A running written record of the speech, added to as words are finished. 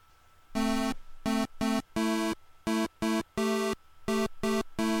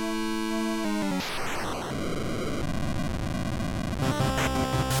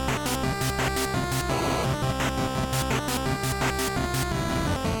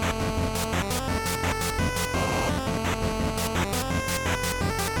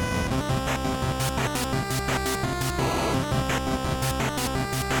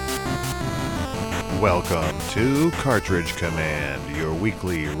Welcome to Cartridge Command, your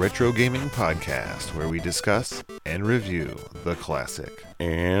weekly retro gaming podcast where we discuss and review the classic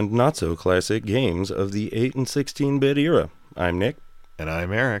and not so classic games of the 8 and 16-bit era. I'm Nick. And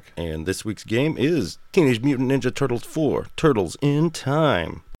I'm Eric. And this week's game is Teenage Mutant Ninja Turtles 4, Turtles in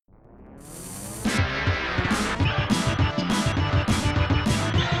Time.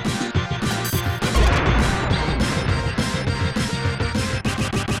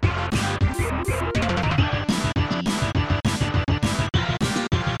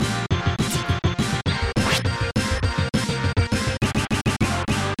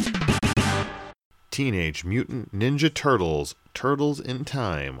 Teenage Mutant Ninja Turtles, Turtles in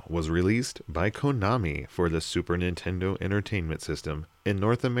Time was released by Konami for the Super Nintendo Entertainment System in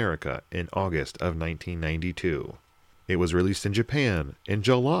North America in August of 1992. It was released in Japan in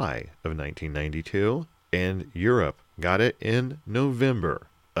July of 1992, and Europe got it in November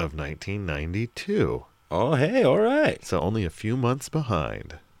of 1992. Oh, hey, all right. So only a few months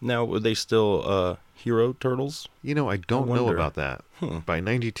behind. Now, were they still hero turtles? You know, I don't know about that. Hmm. By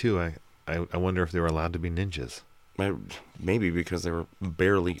 92, I wonder if they were allowed to be ninjas. Maybe because they were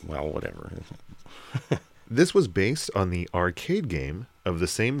barely, well, whatever. This was based on the arcade game of the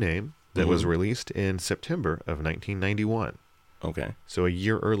same name that was released in September of 1991. Okay. So a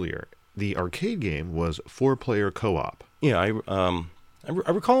year earlier. The arcade game was 4-player co-op. Yeah, I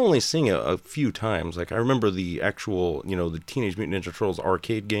recall only seeing it a few times. Like, I remember the actual, the Teenage Mutant Ninja Turtles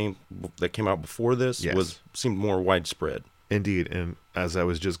arcade game that came out before this seemed more widespread. Indeed, and as I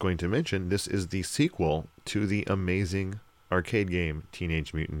was just going to mention, this is the sequel to the amazing arcade game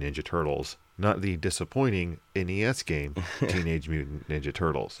Teenage Mutant Ninja Turtles, not the disappointing NES game Teenage Mutant Ninja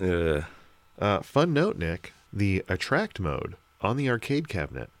Turtles. Fun note, Nick, the Attract mode on the arcade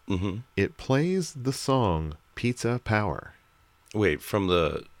cabinet, it plays the song Pizza Power. Wait, from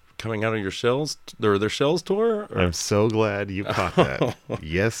the Coming Out of Your Shells, their Shells tour? Or? I'm so glad you caught that.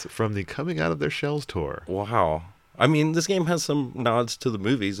 Yes, from the Coming Out of Their Shells tour. Wow. I mean, this game has some nods to the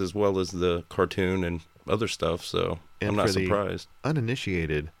movies as well as the cartoon and other stuff, so I'm not surprised. The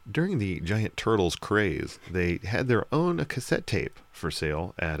uninitiated, during the Giant Turtles craze, they had their own cassette tape for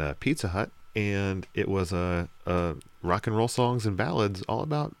sale at Pizza Hut, and it was a rock and roll songs and ballads all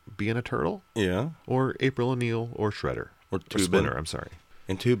about being a turtle. Yeah. Or April O'Neil or Shredder. Or Spinner, I'm sorry.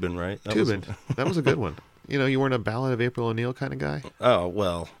 And Tubin, right? Tubin. That was a good one. You weren't a Ballad of April O'Neil kind of guy? Oh,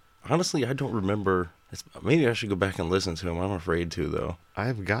 well, honestly, I don't remember. Maybe I should go back and listen to him. I'm afraid to, though.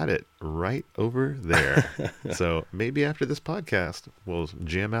 I've got it right over there. So maybe after this podcast, we'll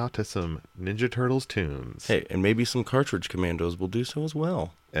jam out to some Ninja Turtles tunes. Hey, and maybe some Cartridge Commandos will do so as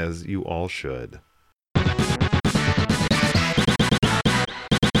well. As you all should.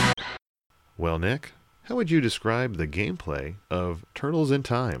 Well, Nick, how would you describe the gameplay of Turtles in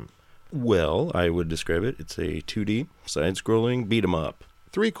Time? Well, I would describe it. It's a 2D, side-scrolling beat-em-up.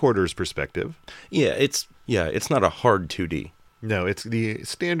 3/4 perspective. Yeah, it's not a hard 2D. No, it's the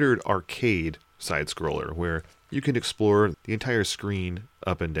standard arcade side-scroller where you can explore the entire screen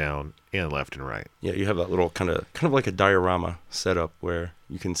up and down and left and right. Yeah, you have that little kind of like a diorama setup where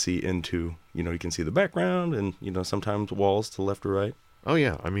you can see into, you can see the background and, sometimes walls to left or right. Oh,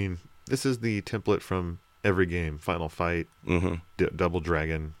 yeah. I mean, this is the template from every game. Final Fight, Double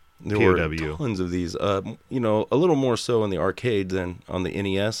Dragon, There POW. were tons of these, a little more so in the arcade than on the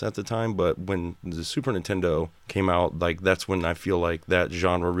NES at the time, but when the Super Nintendo came out, that's when I feel like that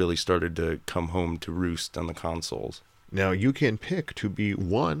genre really started to come home to roost on the consoles. Now, you can pick to be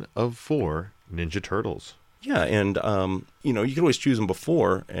one of 4 Ninja Turtles. Yeah, and, you could always choose them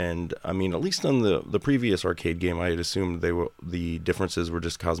before, and, I mean, at least on the previous arcade game, I had assumed the differences were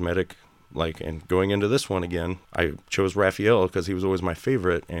just cosmetic. And going into this one again, I chose Raphael because he was always my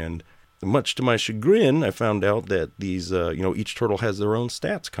favorite. And much to my chagrin, I found out that these, each turtle has their own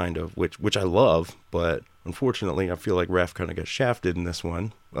stats, kind of, which I love. But unfortunately, I feel like Raph kind of got shafted in this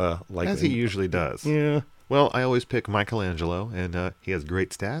one. As he usually does. Yeah. Well, I always pick Michelangelo, and he has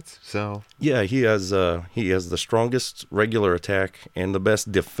great stats, so... Yeah, he has the strongest regular attack and the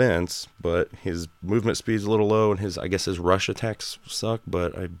best defense, but his movement speed's a little low, and his rush attacks suck,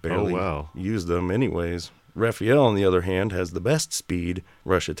 but I barely use them anyways. Raphael, on the other hand, has the best speed,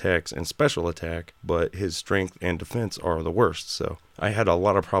 rush attacks, and special attack, but his strength and defense are the worst, so... I had a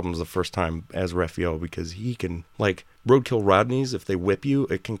lot of problems the first time as Raphael, because he can, Roadkill Rodney's, if they whip you,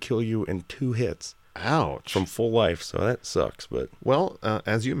 it can kill you in 2 hits. Ouch. From full life, so that sucks. But well,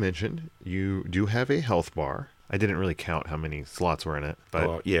 as you mentioned, you do have a health bar. I didn't really count how many slots were in it,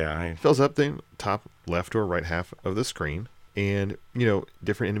 but it fills up the top left or right half of the screen. And,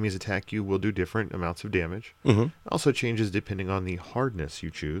 different enemies attack you will do different amounts of damage. Also changes depending on the hardness you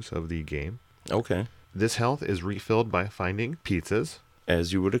choose of the game. Okay. This health is refilled by finding pizzas.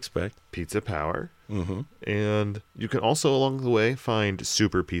 As you would expect. Pizza power. Mm-hmm. And you can also, along the way, find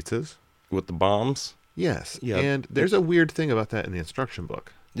super pizzas. With the bombs? Yes. Yeah. And there's a weird thing about that in the instruction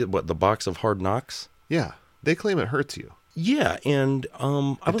book. What, the box of hard knocks? Yeah. They claim it hurts you. Yeah, and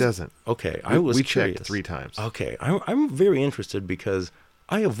it doesn't. Okay, we checked 3 times. Okay, I'm very interested because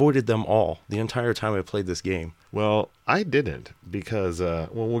I avoided them all the entire time I played this game. Well, I didn't because,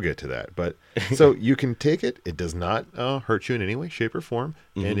 we'll get to that. But so you can take it. It does not hurt you in any way, shape, or form.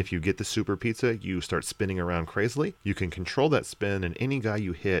 Mm-hmm. And if you get the super pizza, you start spinning around crazily. You can control that spin, and any guy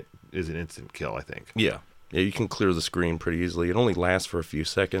you hit is an instant kill, I think. Yeah. Yeah, you can clear the screen pretty easily. It only lasts for a few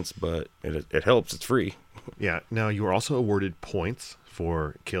seconds, but it helps. It's free. Yeah. Now, you are also awarded points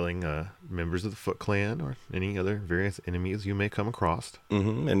for killing members of the Foot Clan or any other various enemies you may come across.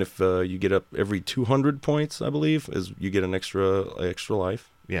 Mm-hmm. And if you get up every 200 points, I believe, you get an extra life.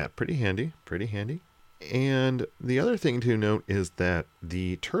 Yeah, pretty handy. Pretty handy. And the other thing to note is that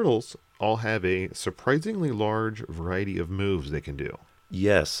the turtles all have a surprisingly large variety of moves they can do.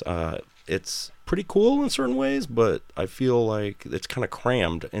 Yes, it's pretty cool in certain ways, but I feel like it's kind of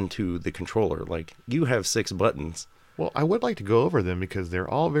crammed into the controller. Like, you have 6 buttons. Well, I would like to go over them because they're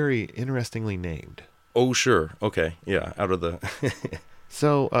all very interestingly named. Oh, sure. Okay. Yeah, out of the...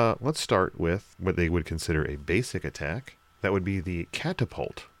 So, let's start with what they would consider a basic attack. That would be the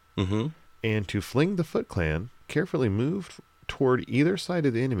catapult. Mm-hmm. And to fling the Foot Clan, carefully move toward either side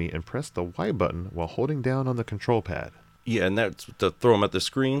of the enemy and press the Y button while holding down on the control pad. Yeah, and that's to throw them at the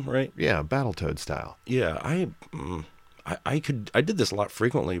screen, right? Yeah, Battletoad style. Yeah, I did this a lot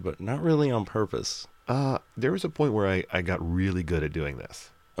frequently, but not really on purpose. There was a point where I got really good at doing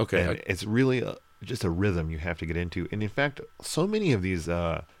this. Okay. And it's really just a rhythm you have to get into. And in fact, so many of these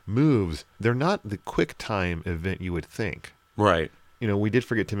moves, they're not the quick time event you would think. Right. You know, we did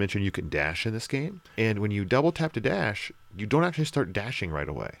forget to mention you can dash in this game. And when you double tap to dash, you don't actually start dashing right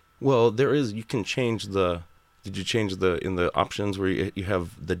away. Well, you can change the... Did you change in the options where you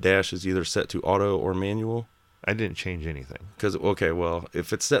have the dash is either set to auto or manual? I didn't change anything. Because, okay, well,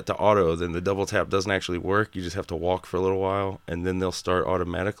 if it's set to auto, then the double tap doesn't actually work. You just have to walk for a little while, and then they'll start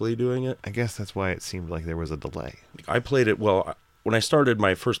automatically doing it. I guess that's why it seemed like there was a delay. I played it, well, when I started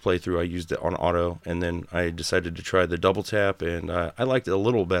my first playthrough, I used it on auto, and then I decided to try the double tap, and I liked it a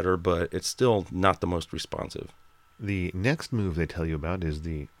little better, but it's still not the most responsive. The next move they tell you about is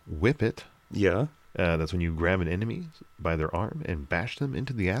the Whip It. Yeah. That's when you grab an enemy by their arm and bash them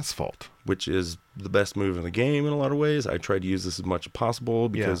into the asphalt. Which is the best move in the game in a lot of ways. I try to use this as much as possible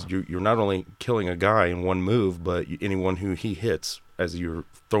because you're not only killing a guy in one move, but anyone who he hits as you're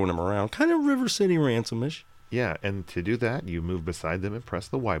throwing him around. Kind of River City Ransom-ish. Yeah, and to do that, you move beside them and press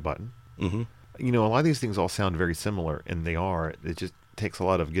the Y button. Mm-hmm. You know, a lot of these things all sound very similar, and they are. It just takes a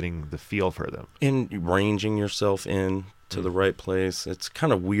lot of getting the feel for them. And ranging yourself in to the right place. It's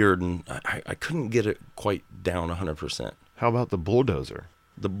kind of weird, and I couldn't get it quite down 100%. How about the bulldozer?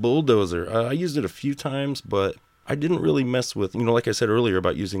 The bulldozer. I used it a few times, but I didn't really mess with, like I said earlier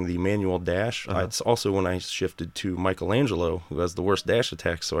about using the manual dash. It's also when I shifted to Michelangelo, who has the worst dash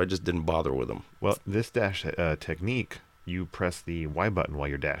attack, so I just didn't bother with him. Well, this dash technique, you press the Y button while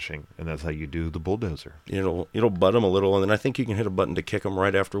you're dashing, and that's how you do the bulldozer. It'll butt him a little, and then I think you can hit a button to kick him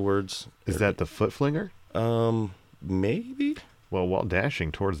right afterwards. Is that the foot flinger? Maybe? Well, while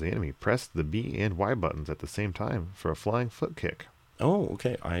dashing towards the enemy, press the B and Y buttons at the same time for a flying foot kick. Oh,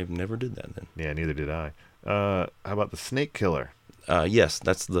 okay. I never did that then. Yeah, neither did I. How about the snake killer? Yes,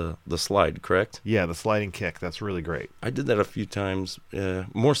 that's the slide, correct? Yeah, the sliding kick. That's really great. I did that a few times,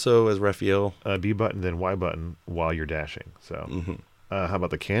 more so as Raphael. B button, then Y button while you're dashing. So, how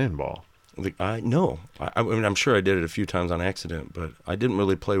about the cannonball? No. I mean, I'm sure I did it a few times on accident, but I didn't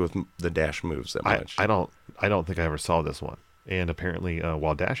really play with the dash moves that much. I don't think I ever saw this one. And apparently,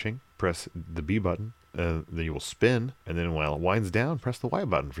 while dashing, press the B button, then you will spin, and then while it winds down, press the Y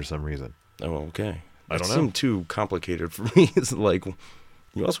button for some reason. Oh, okay. I don't know. It seemed too complicated for me. It's like,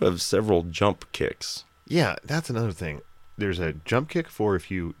 you also have several jump kicks. Yeah, that's another thing. There's a jump kick for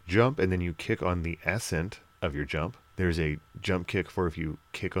if you jump and then you kick on the ascent of your jump. There's a jump kick for if you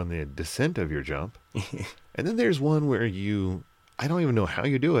kick on the descent of your jump. And then there's one where I don't even know how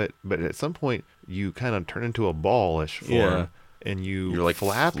you do it, but at some point you kind of turn into a ball-ish form and you're like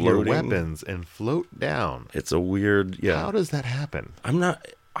flap floating your weapons and float down. It's a weird, How does that happen? I'm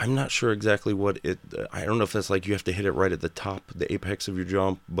not sure exactly what it, I don't know if that's like you have to hit it right at the top, the apex of your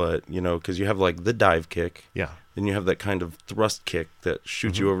jump, but because you have like the dive kick. Yeah. Then you have that kind of thrust kick that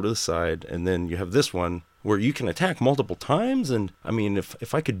shoots you over to the side, and then you have this one where you can attack multiple times. And I mean,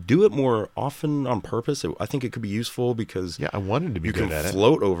 if I could do it more often on purpose, I think it could be useful because I wanted to be good at it. You can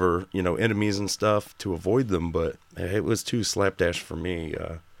float over, enemies and stuff to avoid them, but it was too slapdash for me.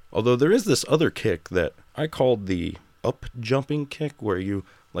 Although there is this other kick that I called the up jumping kick, where you,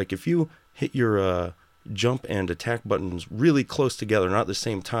 like, if you hit your jump and attack buttons really close together, not at the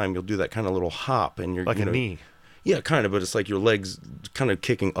same time, you'll do that kind of little hop, and you're like a knee. Yeah, kind of, but it's like your legs kind of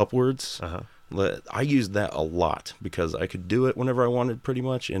kicking upwards. I used that a lot because I could do it whenever I wanted, pretty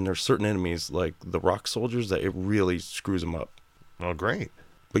much. And there's certain enemies like the rock soldiers that it really screws them up. Oh, great!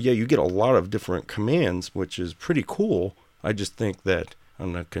 But yeah, you get a lot of different commands, which is pretty cool. I just think that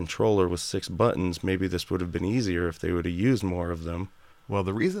on a controller with 6 buttons, maybe this would have been easier if they would have used more of them. Well,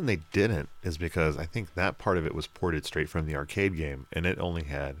 the reason they didn't is because I think that part of it was ported straight from the arcade game, and it only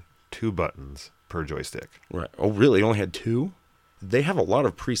had 2 buttons per joystick. Right. Oh, really? It only had 2? They have a lot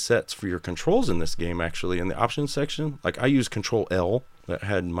of presets for your controls in this game, actually, in the options section. Like, I used Control L, that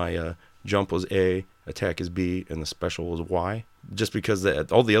had my jump was A, attack is B, and the special was Y. Just because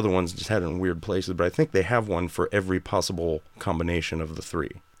all the other ones just had it in weird places, but I think they have one for every possible combination of the 3.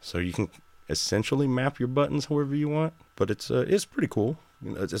 So you can essentially map your buttons however you want, but it's pretty cool.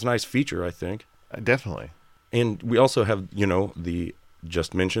 It's a nice feature, I think. Definitely. And we also have, the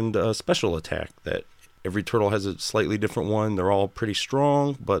just mentioned special attack, that every turtle has a slightly different one. They're all pretty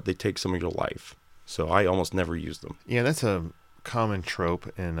strong, but they take some of your life. So I almost never use them. Yeah, that's a common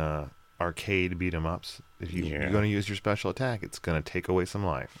trope in arcade beat-em-ups. If you're going to use your special attack, it's going to take away some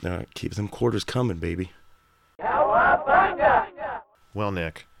life. Keep them quarters coming, baby. Well,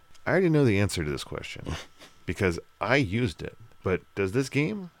 Nick, I already know the answer to this question because I used it. But does this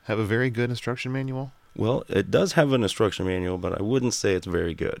game have a very good instruction manual? Well, it does have an instruction manual, but I wouldn't say it's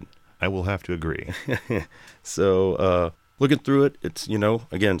very good. I will have to agree. So, looking through it, it's,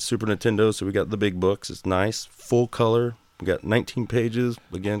 again, Super Nintendo, so we got the big books. It's nice, full color. We got 19 pages,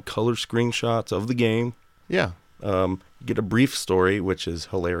 again, color screenshots of the game. Yeah. You get a brief story, which is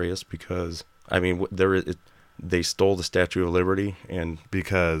hilarious because, I mean, they stole the Statue of Liberty, and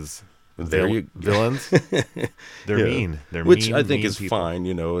because villains, they're mean. They're which mean, I think is people. Fine.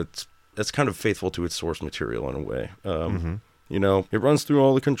 It's kind of faithful to its source material in a way. It runs through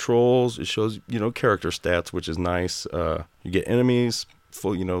all the controls. It shows, character stats, which is nice. You get enemies,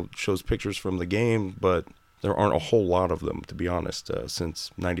 shows pictures from the game, but there aren't a whole lot of them, to be honest,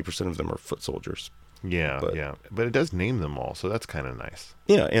 since 90% of them are foot soldiers. Yeah. But it does name them all, so that's kind of nice.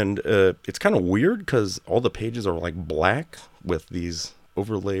 Yeah, and it's kind of weird because all the pages are like black with these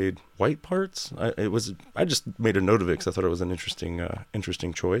overlaid white parts. I just made a note of it because I thought it was an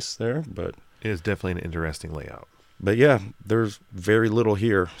interesting choice there. But it is definitely an interesting layout. But yeah, there's very little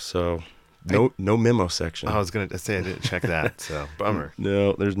here, so no memo section. I was going to say I didn't check that, so bummer.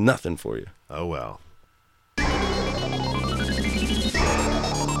 No, there's nothing for you. Oh well.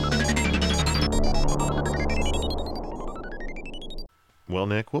 Well,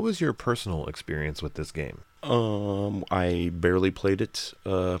 Nick, what was your personal experience with this game? I barely played it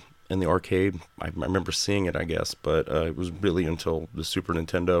in the arcade. I remember seeing it, I guess, but it was really until the Super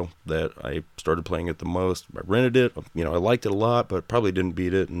Nintendo that I started playing it the most. I rented it, I liked it a lot, but probably didn't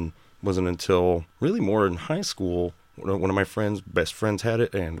beat it, and wasn't until really more in high school one of my best friends had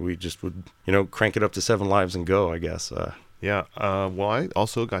it, and we just would, crank it up to 7 lives and go, I guess. Yeah, well, I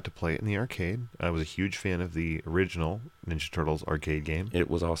also got to play it in the arcade. I was a huge fan of the original Ninja Turtles arcade game. It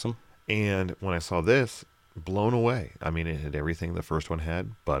was awesome. And when I saw this, blown away. I mean, it had everything the first one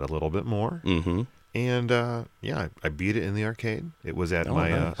had, but a little bit more. Mm-hmm. And, I beat it in the arcade. It was at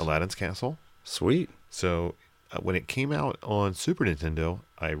nice. Aladdin's Castle. Sweet. So when it came out on Super Nintendo,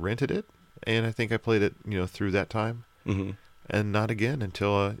 I rented it, and I think I played it, through that time. Mm-hmm. And not again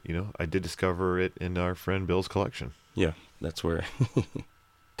until, I did discover it in our friend Bill's collection. Yeah, that's where.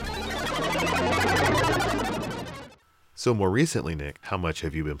 So more recently, Nick, how much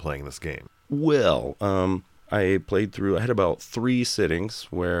have you been playing this game? Well, I had about 3 sittings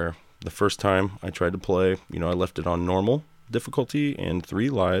where the first time I tried to play, I left it on normal difficulty and 3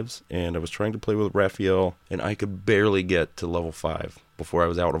 lives, and I was trying to play with Raphael, and I could barely get to level 5 before I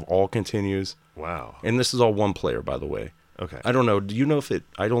was out of all continues. Wow. And this is all 1 player, by the way. Okay. I don't know. Do you know if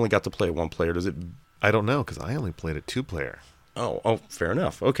I'd only got to play 1 player. Does it? I don't know, because I only played a 2-player. Oh, fair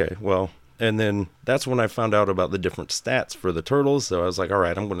enough. Okay, well, and then that's when I found out about the different stats for the turtles. So I was like, all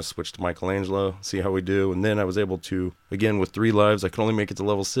right, I'm going to switch to Michelangelo, see how we do. And then I was able to, again, with 3 lives, I could only make it to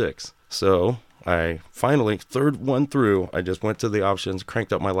level 6. So I finally, third one through, I just went to the options,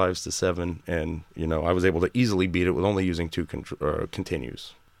 cranked up my lives to 7, and, I was able to easily beat it with only using 2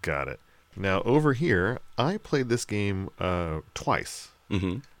 continues. Got it. Now, over here, I played this game twice.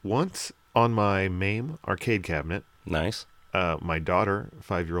 Mm-hmm. Once On my MAME arcade cabinet. Nice. My daughter,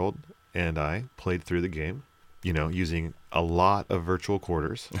 5-year-old, and I played through the game, using a lot of virtual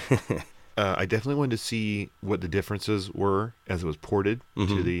quarters. I definitely wanted to see what the differences were as it was ported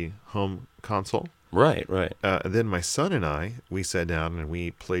to the home console. Right, right. Then my son and I, we sat down and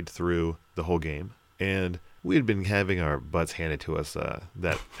we played through the whole game. And we had been having our butts handed to us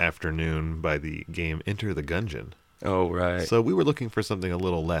that afternoon by the game Enter the Gungeon. Oh, right. So we were looking for something a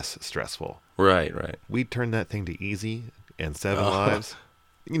little less stressful. Right, right. We turned that thing to easy and 7 lives.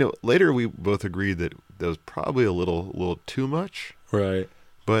 Later we both agreed that was probably a little too much. Right.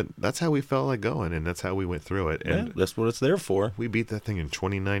 But that's how we felt like going, and that's how we went through it. And that's what it's there for. We beat that thing in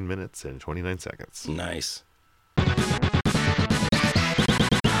 29 minutes and 29 seconds. Nice.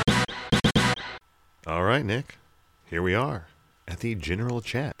 All right, Nick. Here we are at the general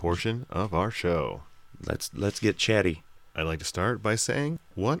chat portion of our show. Let's get chatty. I'd like to start by saying,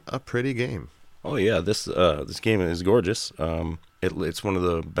 what a pretty game. Oh yeah, this game is gorgeous. It's one of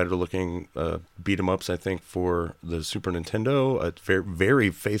the better looking beat 'em ups, I think, for the Super Nintendo. It's very, very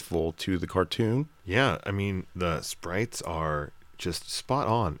faithful to the cartoon. Yeah, I mean, the sprites are just spot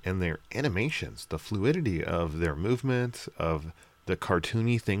on, and their animations, the fluidity of their movement, of the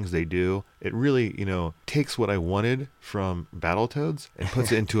cartoony things they do, it really, takes what I wanted from Battletoads and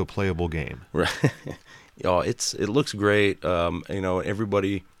puts it into a playable game. Right. It looks great.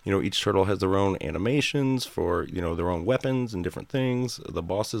 Everybody, each turtle has their own animations for, their own weapons and different things. The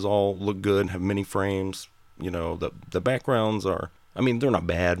bosses all look good, have many frames. The backgrounds are, they're not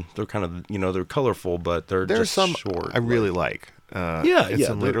bad. They're kind of, they're colorful, but there's just some short. I really like. In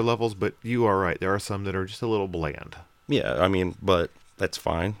some later levels, but you are right. There are some that are just a little bland. Yeah, but that's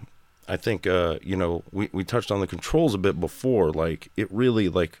fine. I think, we touched on the controls a bit before. Like, it really,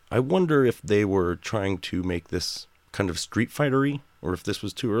 I wonder if they were trying to make this kind of Street Fighter-y, or if this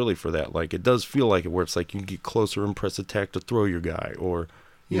was too early for that. Like, it does feel like it, where it's like you can get closer and press attack to throw your guy, or,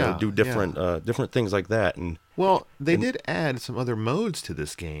 do different things like that. Well, they did add some other modes to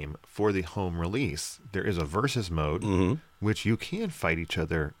this game for the home release. There is a versus mode, which you can fight each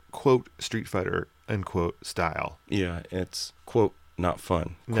other, quote, Street Fighter, unquote, style. Yeah, it's, quote, not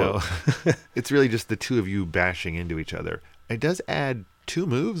fun. No, it's really just the two of you bashing into each other. It does add 2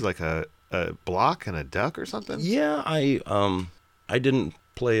 moves, like a block and a duck or something. Yeah, I didn't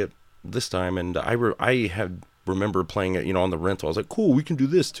play it this time, and I had remember playing it, on the rental. I was like, cool, we can do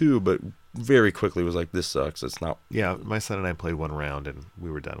this too, but very quickly was like, this sucks. It's not. Yeah, my son and I played 1 round, and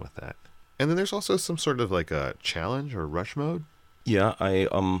we were done with that. And then there's also some sort of like a challenge or rush mode. Yeah, I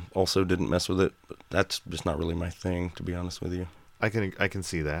also didn't mess with it. But that's just not really my thing, to be honest with you. I can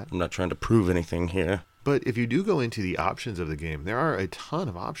see that. I'm not trying to prove anything here. But if you do go into the options of the game, there are a ton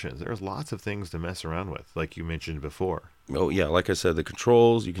of options. There's lots of things to mess around with, like you mentioned before. Oh, yeah. Like I said, the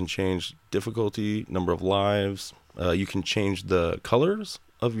controls, you can change difficulty, number of lives. You can change the colors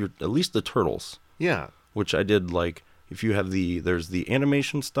of at least the turtles. Yeah. Which I did like. If you have there's the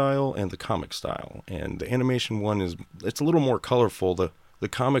animation style and the comic style. And the animation one it's a little more colorful. The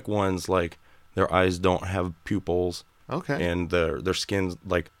comic one's like, their eyes don't have pupils. Okay. And their skin's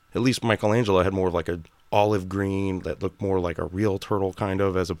like, at least Michelangelo had more of like a olive green that looked more like a real turtle kind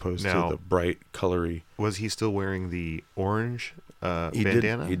of, as opposed to the bright colory. Was he still wearing the orange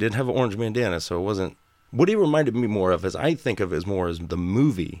bandana? He did have an orange bandana, so it wasn't. What he reminded me more of, I think of it as more as the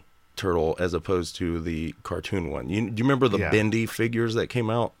movie turtle as opposed to the cartoon one. Do you remember the bendy figures that came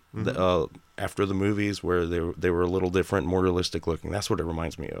out after the movies, where they were a little different, more realistic looking? That's what it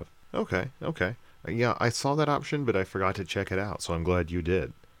reminds me of. Okay. Yeah, I saw that option, but I forgot to check it out, so I'm glad you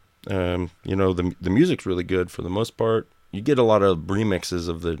did. The music's really good for the most part. You get a lot of remixes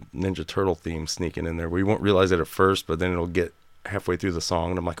of the Ninja Turtle theme sneaking in there, where you won't realize it at first, but then it'll get halfway through the song,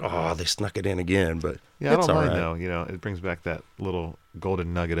 and I'm like, oh, they snuck it in again. But yeah, I don't mind though. It brings back that little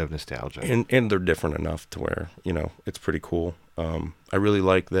golden nugget of nostalgia. And they're different enough to where it's pretty cool. I really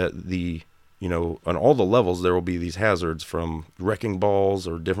like that on all the levels there will be these hazards from wrecking balls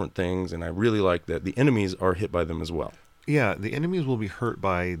or different things, and I really like that the enemies are hit by them as well. Yeah, the enemies will be hurt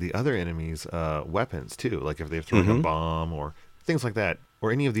by the other enemies' weapons too, like if they've thrown a bomb or things like that,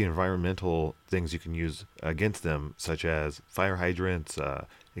 or any of the environmental things you can use against them, such as fire hydrants,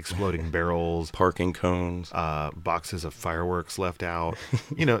 exploding barrels, parking cones, boxes of fireworks left out,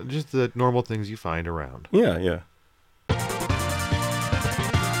 just the normal things you find around. Yeah.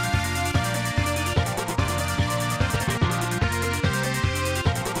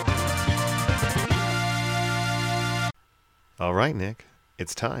 All right, Nick,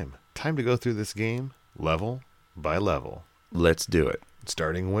 it's time. Time to go through this game level by level. Let's do it.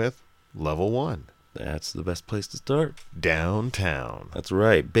 Starting with level 1. That's the best place to start. Downtown. That's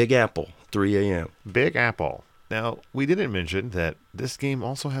right. Big Apple, 3 a.m. Big Apple. Now, we didn't mention that this game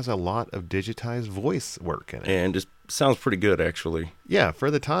also has a lot of digitized voice work in it. And it sounds pretty good, actually. Yeah,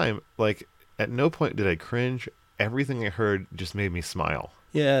 for the time, like, at no point did I cringe. Everything I heard just made me smile.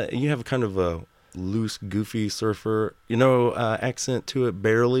 Yeah, you have kind of a loose, goofy surfer, accent to it,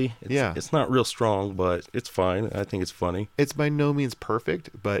 barely. It's not real strong, but it's fine. I think it's funny. It's by no means perfect,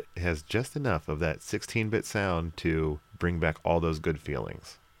 but it has just enough of that 16-bit sound to bring back all those good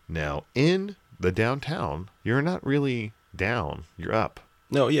feelings. Now, in the downtown, you're not really down, you're up.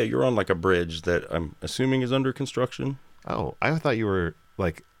 No, yeah, you're on like a bridge that I'm assuming is under construction. Oh, I thought you were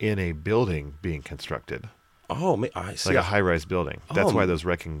like in a building being constructed. Oh, I see. Like a high-rise building. That's why those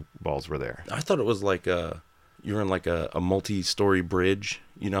wrecking balls were there. I thought it was like you're in like a multi-story bridge.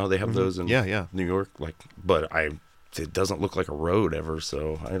 You know how they have those in New York? But it doesn't look like a road ever,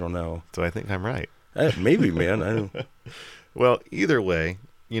 so I don't know. So I think I'm right. Maybe, man. I don't. Well, either way,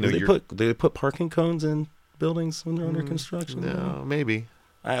 do they put parking cones in buildings when they're under construction? No, maybe.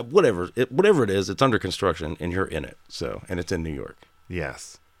 Whatever it is, it's under construction and you're in it. And it's in New York.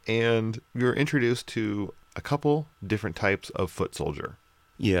 Yes. And you're introduced to a couple different types of foot soldier.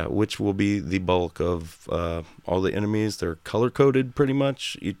 Yeah, which will be the bulk of all the enemies. They're color-coded pretty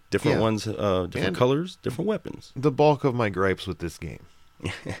much. Different ones, different colors, different weapons. The bulk of my gripes with this game.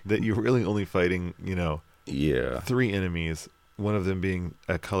 That you're really only fighting, 3 enemies, one of them being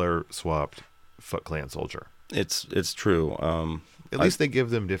a color-swapped Foot Clan soldier. It's true. At least they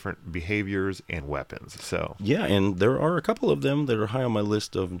give them different behaviors and weapons. So yeah, and there are a couple of them that are high on my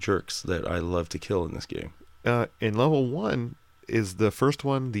list of jerks that I love to kill in this game. In level 1, is the first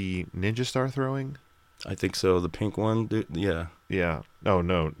one the ninja star throwing? I think so. The pink one, yeah. Yeah. Oh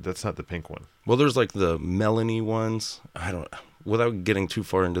no, that's not the pink one. Well, there's like the Melanie ones. Without getting too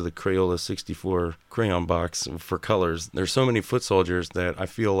far into the Crayola 64 crayon box for colors, there's so many foot soldiers that I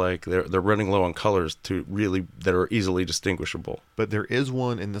feel like they're running low on colors that are easily distinguishable. But there is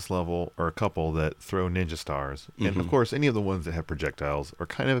one in this level, or a couple, that throw ninja stars. Mm-hmm. And of course, any of the ones that have projectiles are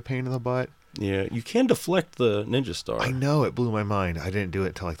kind of a pain in the butt. Yeah, you can deflect the ninja star. I know, it blew my mind. I didn't do it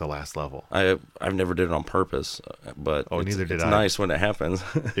until like the last level. I've never did it on purpose, but neither did I. It's nice when it happens.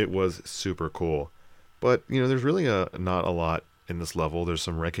 It was super cool. But, there's really not a lot in this level. There's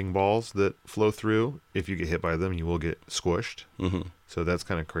some wrecking balls that flow through. If you get hit by them, you will get squished. Mm-hmm. So that's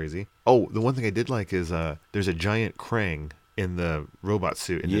kind of crazy. Oh, the one thing I did like is there's a giant Krang in the robot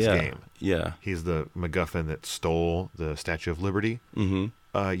suit in this game. Yeah. He's the MacGuffin that stole the Statue of Liberty. Mm-hmm.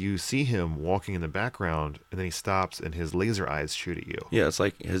 You see him walking in the background, and then he stops, and his laser eyes shoot at you. Yeah, it's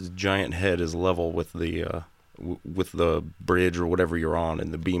like his giant head is level with the bridge or whatever you're on,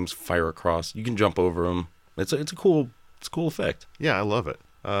 and the beams fire across. You can jump over them. It's a cool effect. Yeah, I love it.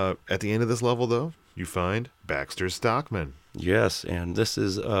 At the end of this level, though, you find Baxter Stockman. Yes, and this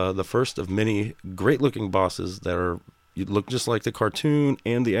is the first of many great-looking bosses that you look just like the cartoon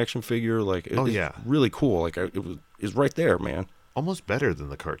and the action figure. It's really cool. It's right there, man. Almost better than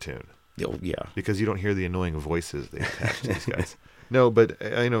the cartoon. Oh, yeah. Because you don't hear the annoying voices they attach to these guys. No, but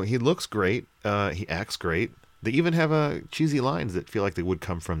I know he looks great. He acts great. They even have cheesy lines that feel like they would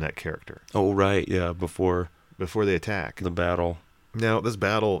come from that character. Oh, right. Yeah, before they attack. The battle. Now, this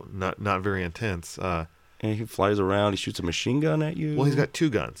battle, not very intense. And he flies around. He shoots a machine gun at you. Well, he's got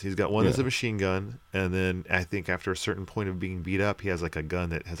 2 guns. He's got one that's a machine gun, and then I think after a certain point of being beat up, he has like a gun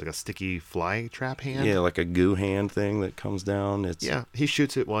that has like a sticky fly trap hand. Yeah, like a goo hand thing that comes down. He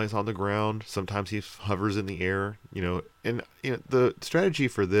shoots it while he's on the ground. Sometimes he hovers in the air. And the strategy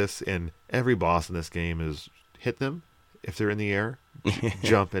for this and every boss in this game is hit them if they're in the air,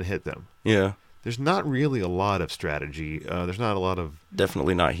 jump and hit them. Yeah. There's not really a lot of strategy. There's not a lot of...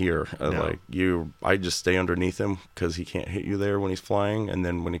 Definitely not here. No. I just stay underneath him because he can't hit you there when he's flying. And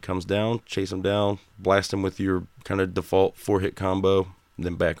then when he comes down, chase him down, blast him with your kind of default 4-hit combo, and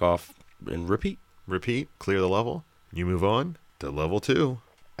then back off and repeat. Clear the level. You move on to level 2.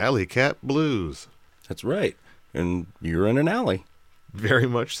 Alley Cat Blues. That's right. And you're in an alley. Very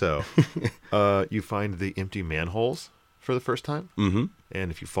much so. You find the empty manholes for the first time. Mm-hmm. And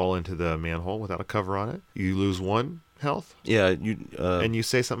if you fall into the manhole without a cover on it, you lose 1 health. Yeah. And you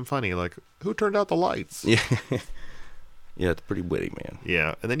say something funny like, "Who turned out the lights?" Yeah. Yeah, it's pretty witty, man.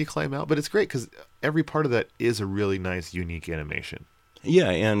 Yeah. And then you climb out. But it's great because every part of that is a really nice, unique animation. Yeah.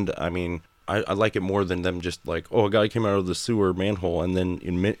 And I mean, I like it more than them just like, a guy came out of the sewer manhole. And then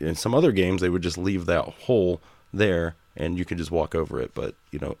in some other games, they would just leave that hole there and you could just walk over it. But,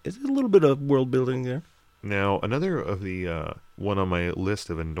 it's a little bit of world building there. Now, another of the one on my list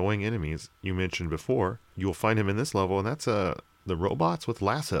of annoying enemies you mentioned before, you'll find him in this level, and that's the robots with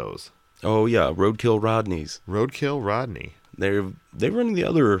lassos. Oh yeah, Roadkill Rodneys. Roadkill Rodney. They run the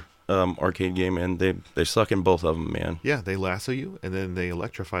other arcade game, and they suck in both of them, man. Yeah, they lasso you, and then they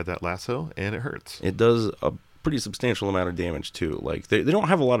electrify that lasso, and it hurts. It does a pretty substantial amount of damage too. Like they don't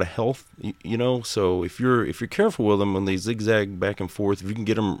have a lot of health, you know. So if you're careful with them when they zigzag back and forth, if you can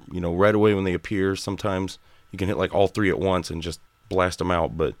get them, you know, right away when they appear, sometimes you can hit like all three at once and just blast them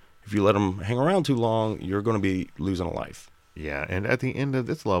out. But if you let them hang around too long, you're going to be losing a life. Yeah, and at the end of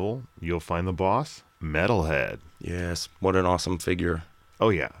this level, you'll find the boss, Metalhead. Yes, what an awesome figure. Oh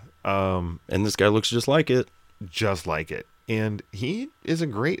yeah. And this guy looks just like it. Just like it. And he is a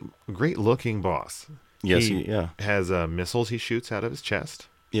great looking boss. Yes, he yeah. has missiles he shoots out of his chest.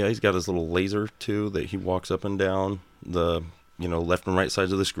 Yeah, he's got his little laser too that he walks up and down the, you know, left and right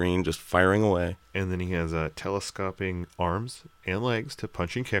sides of the screen, just firing away. And then he has telescoping arms and legs to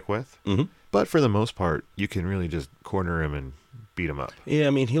punch and kick with. Mm-hmm. But for the most part, you can really just corner him and beat him up. Yeah,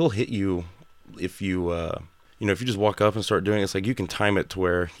 I mean, he'll hit you if you, you know, if you just walk up and start doing it. It's like you can time it to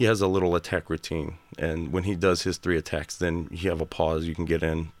where he has a little attack routine. And when he does his 3 attacks, then you have a pause you can get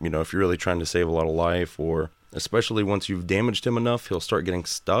in. You know, if you're really trying to save a lot of life, or especially once you've damaged him enough, he'll start getting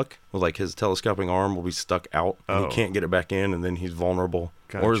stuck. Like his telescoping arm will be stuck out, and he can't get it back in, and then he's vulnerable.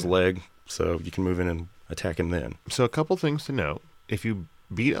 Gotcha. Or his leg, so you can move in and attack him then. So a couple things to note. If you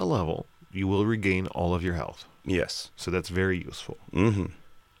beat a level, you will regain all of your health. Yes. So that's very useful. Mm-hmm.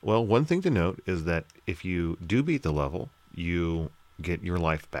 Well, one thing to note is that if you do beat the level, you get your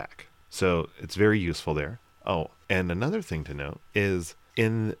life back. So it's very useful there. Oh, and another thing to note is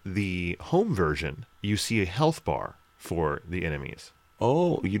in the home version, you see a health bar for the enemies.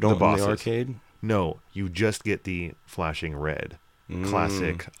 Oh, you don't in the arcade? No, you just get the flashing red.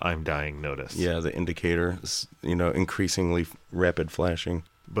 Classic I'm dying notice. Yeah, the indicator is, you know, increasingly rapid flashing.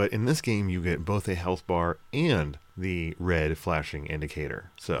 But in this game, you get both a health bar and the red flashing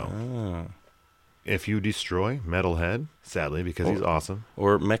indicator. So if you destroy Metalhead, sadly, because he's awesome.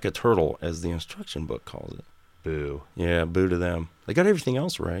 Or Mecha Turtle, as the instruction book calls it. Boo. Yeah, boo to them. They got everything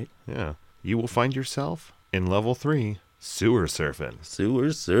else right. Yeah. You will find yourself in level 3, sewer surfing. Sewer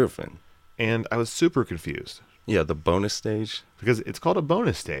surfing. And I was super confused. Yeah, the bonus stage. Because it's called a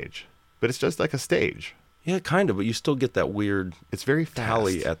bonus stage, but it's just like a stage. Yeah, kind of, but you still get that weird it's very fast.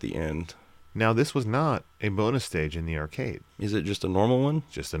 Tally at the end. Now, this was not a bonus stage in the arcade. Is it just a normal one?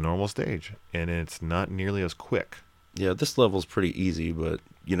 Just a normal stage, and it's not nearly as quick. Yeah, this level's pretty easy, but,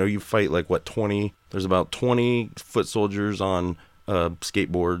 you know, you fight like, 20? There's about 20 foot soldiers on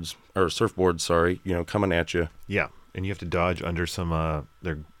skateboards, or surfboards, sorry, you know, coming at you. Yeah, and you have to dodge under some,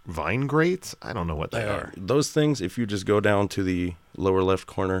 they're vine grates? I don't know what they are. Those things, if you just go down to the lower left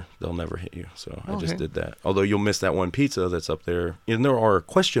corner, they'll never hit you. So I just did that. Although you'll miss that one pizza that's up there. And there are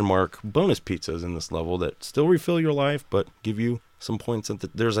question mark bonus pizzas in this level that still refill your life, but give you some points.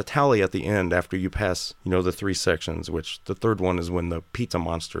 There's a tally at the end after you pass, you know, the 3 sections, which the third one is when the pizza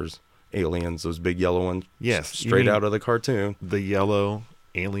monsters, aliens, those big yellow ones, straight out of the cartoon. The yellow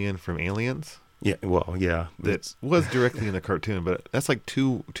alien from Aliens? Yeah, well, yeah. That was directly in the cartoon, but that's like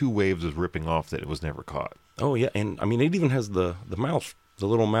two waves of ripping off that it was never caught. Oh, yeah, and I mean, it even has the mouth, the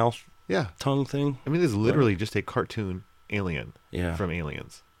little mouth tongue thing. I mean, it's literally just a cartoon alien from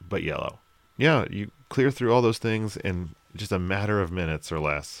Aliens, but yellow. Yeah, you clear through all those things in just a matter of minutes or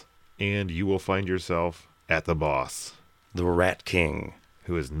less, and you will find yourself at the boss. The Rat King.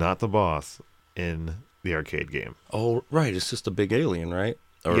 Who is not the boss in the arcade game. Oh, right, it's just a big alien, right?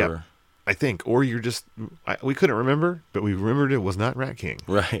 Yeah. I think, or you're just, we couldn't remember, but we remembered it was not Rat King.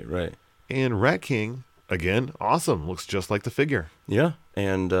 Right. And Rat King, again, awesome. Looks just like the figure. Yeah,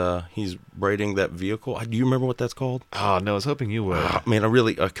 and he's riding that vehicle. Do you remember what that's called? Oh, no, I was hoping you would. Man,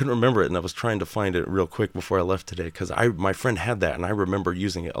 I couldn't remember it, and I was trying to find it real quick before I left today, because my friend had that, and I remember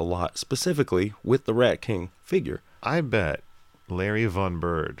using it a lot, specifically with the Rat King figure. I bet Larry Von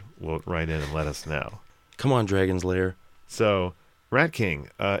Bird will write in and let us know. Come on, Dragon's Lair. So, Rat King,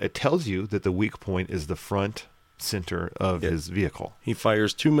 it tells you that the weak point is the front center of his vehicle. He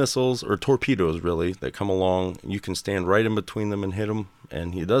fires 2 missiles, or torpedoes really, that come along. You can stand right in between them and hit him.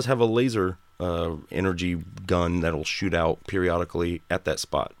 And he does have a laser energy gun that'll shoot out periodically at that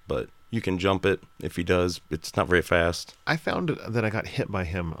spot. But you can jump it if he does. It's not very fast. I found that I got hit by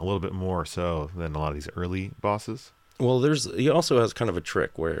him a little bit more so than a lot of these early bosses. Well, he also has kind of a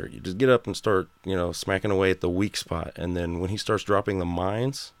trick where you just get up and start, you know, smacking away at the weak spot. And then when he starts dropping the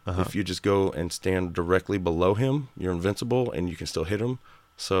mines, if you just go and stand directly below him, you're invincible and you can still him.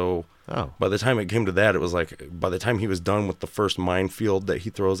 So by the time it came to that, it was like by the time he was done with the first minefield that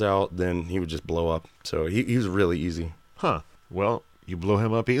he throws out, then he would just blow up. So he was really easy. Huh. Well, you blow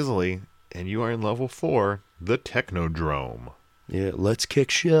him up easily and you are in level 4, the Technodrome. Yeah, let's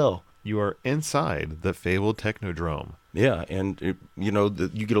kick shell. You are inside the fabled Technodrome. Yeah, and you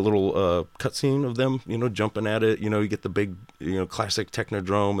get a little cutscene of them, jumping at it. You get the big, classic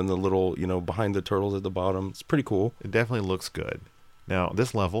Technodrome and the little, behind the turtles at the bottom. It's pretty cool. It definitely looks good. Now,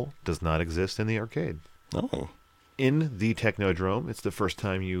 this level does not exist in the arcade. Oh. In the Technodrome, it's the first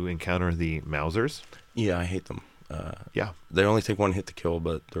time you encounter the Mousers. Yeah, I hate them. Yeah. They only take one hit to kill,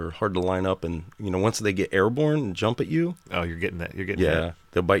 but they're hard to line up. And, once they get airborne and jump at you. Oh, you're getting that. Yeah.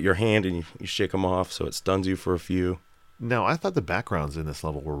 They'll bite your hand and you shake them off, so it stuns you for a few. Now, I thought the backgrounds in this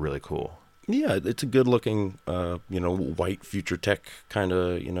level were really cool. Yeah, it's a good looking, white future tech kind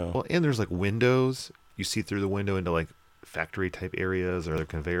of, Well, and there's like windows. You see through the window into like factory type areas or their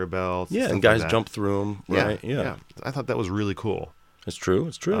conveyor belts. Yeah, and guys jump through them, right? Yeah. I thought that was really cool. It's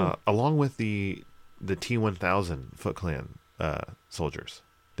true. Along with the T-1000 Foot Clan soldiers.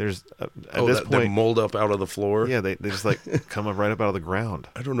 There's at this point they mold up out of the floor. Yeah, they just like come up right up out of the ground.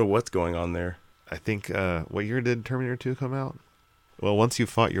 I don't know what's going on there. I think what year did Terminator 2 come out? Well, once you've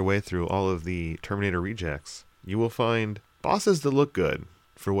fought your way through all of the Terminator rejects, you will find bosses that look good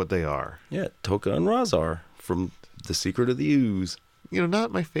for what they are. Yeah, Tokka and Rahzar from The Secret of the Ooze.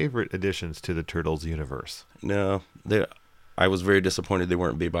 Not my favorite additions to the Turtles universe. No, I was very disappointed they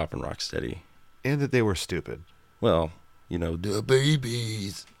weren't Bebop and Rocksteady. And that they were stupid. Well, the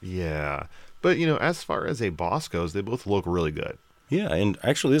babies. Yeah. But, as far as a boss goes, they both look really good. Yeah, and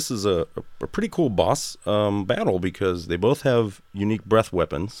actually this is a pretty cool boss battle because they both have unique breath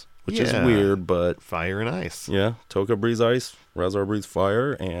weapons, which is weird, but... Fire and ice. Yeah, Tokka breathes ice, Rahzar breathes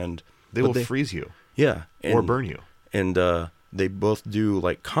fire, and... They will freeze you. Yeah. Or burn you. And they both do,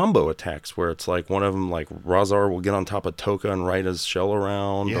 like, combo attacks where it's like one of them, like, Rahzar will get on top of Tokka and ride his shell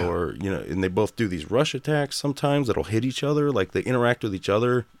around, or, and they both do these rush attacks sometimes that'll hit each other, like, they interact with each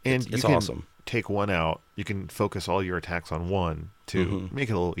other. And it's awesome. Take one out, you can focus all your attacks on one to make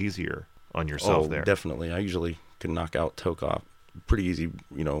it a little easier on yourself there. Definitely. I usually can knock out Tokka pretty easy,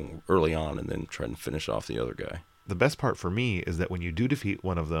 early on and then try and finish off the other guy. The best part for me is that when you do defeat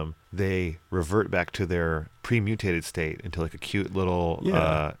one of them, they revert back to their pre-mutated state into like a cute little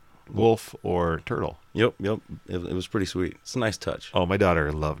wolf or turtle. Yep. It was pretty sweet. It's a nice touch. Oh, my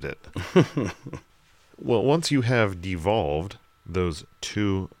daughter loved it. Well, once you have devolved those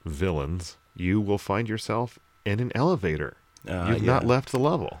two villains, you will find yourself in an elevator. You've not left the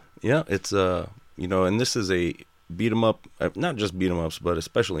level. Yeah, it's and this is a beat 'em up, not just beat 'em ups, but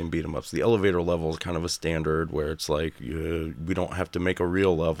especially in beat 'em ups. The elevator level is kind of a standard where it's like we don't have to make a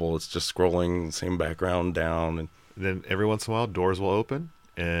real level. It's just scrolling, same background down, and then every once in a while doors will open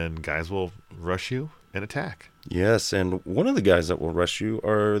and guys will rush you and attack. Yes, and one of the guys that will rush you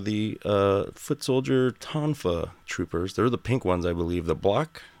are the foot soldier Tonfa troopers. They're the pink ones, I believe, that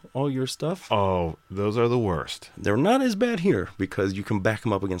block all your stuff. Oh, those are the worst. They're not as bad here because you can back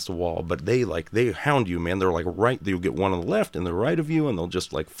them up against a wall, but they hound you, man. They're like you'll get one on the left and the right of you, and they'll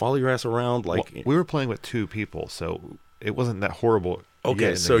just like follow your ass around. Like we were playing with two people, so it wasn't that horrible.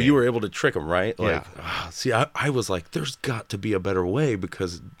 Okay, so you were able to trick them, right? Yeah. See, I was like, there's got to be a better way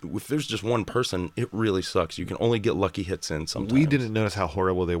because if there's just one person, it really sucks. You can only get lucky hits in sometimes. We didn't notice how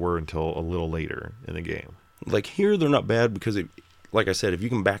horrible they were until a little later in the game. Like here, they're not bad because, like I said, if you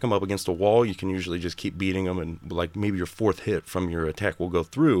can back them up against a wall, you can usually just keep beating them and like maybe your fourth hit from your attack will go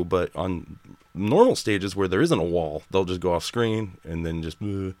through. But on normal stages where there isn't a wall, they'll just go off screen and then just...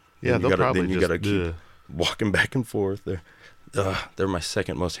 you gotta keep walking back and forth there. They're my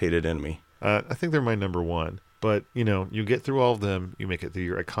second most hated enemy. I think they're my number one. But, you get through all of them. You make it through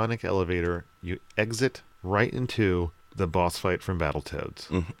your iconic elevator. You exit right into the boss fight from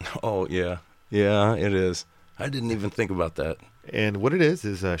Battletoads. Oh, yeah. Yeah, it is. I didn't even think about that. And what it is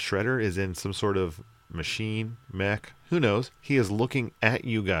Shredder is in some sort of machine, mech, who knows. He is looking at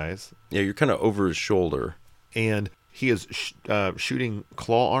you guys. Yeah, you're kind of over his shoulder. And he is shooting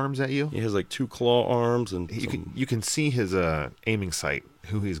claw arms at you. He has like two claw arms, and you can see his aiming sight,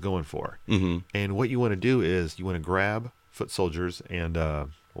 who he's going for. Mm-hmm. And what you want to do is you want to grab foot soldiers and what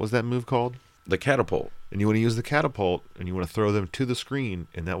was that move called? The catapult. And you want to use the catapult, and you want to throw them to the screen,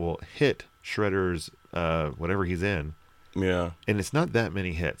 and that will hit Shredder's whatever he's in. Yeah. And it's not that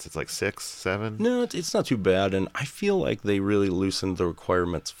many hits. It's like 6, 7. No, it's not too bad. And I feel like they really loosened the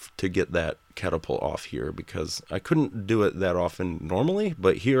requirements to get that catapult off here because I couldn't do it that often normally,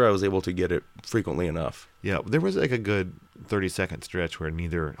 but here I was able to get it frequently enough. Yeah, there was like a good 30-second stretch where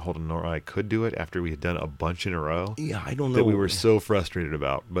neither Holden nor I could do it after we had done a bunch in a row. Yeah, I don't know. That we were so frustrated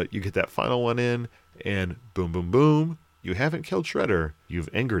about. But you get that final one in, and boom, boom, boom. You haven't killed Shredder. You've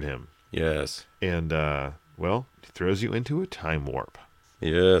angered him. Yes. And, well, it throws you into a time warp.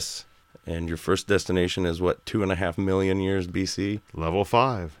 Yes. And your first destination is, 2.5 million years BC? Level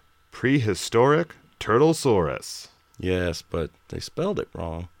 5. Prehistoric Turtlesaurus. Yes, but they spelled it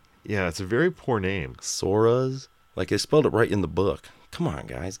wrong. Yeah, it's a very poor name. Soras? Like they spelled it right in the book. Come on,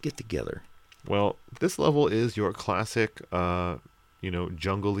 guys, get together. Well, this level is your classic,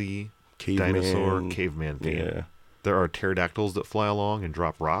 jungly dinosaur caveman theme. Yeah. There are pterodactyls that fly along and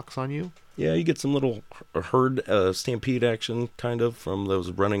drop rocks on you. Yeah, you get some little herd stampede action, kind of, from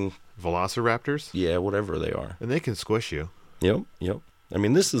those running... Velociraptors? Yeah, whatever they are. And they can squish you. Yep. I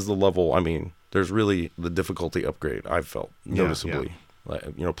mean, this is the level, there's really the difficulty upgrade, I've felt, noticeably. Yeah.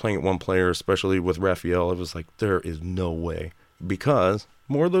 Like, playing it one player, especially with Raphael, it was like, there is no way. Because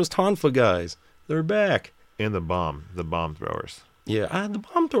more of those Tonfa guys, they're back. And the bomb throwers. Yeah, the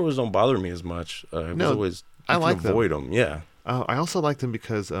bomb throwers don't bother me as much. I like avoid them. Yeah. I also like them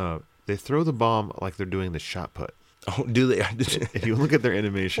because they throw the bomb like they're doing the shot put. Oh, do they? If you look at their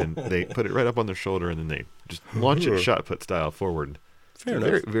animation, they put it right up on their shoulder and then they just launch it shot put style forward. Fair enough.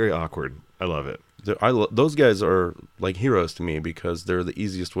 Very, very awkward. I love it. Those guys are like heroes to me because they're the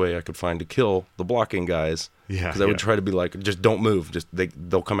easiest way I could find to kill the blocking guys. Yeah. Because I would try to be like, just don't move.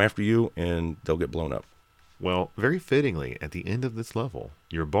 They'll come after you and they'll get blown up. Well, very fittingly, at the end of this level,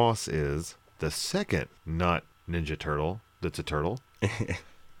 your boss is the second not Ninja Turtle that's a turtle,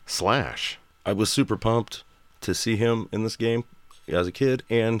 Slash. I was super pumped to see him in this game as a kid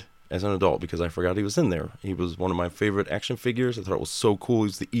and as an adult because I forgot he was in there. He was one of my favorite action figures. I thought it was so cool.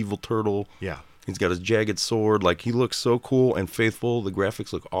 He's the evil turtle. Yeah. He's got his jagged sword. Like, he looks so cool and faithful. The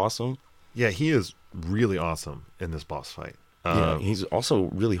graphics look awesome. Yeah, he is really awesome in this boss fight. Yeah, he's also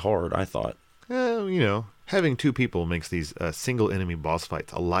really hard, I thought. Having two people makes these single enemy boss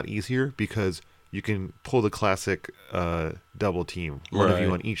fights a lot easier because you can pull the classic double team, one of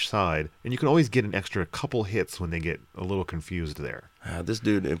you on each side, and you can always get an extra couple hits when they get a little confused there. This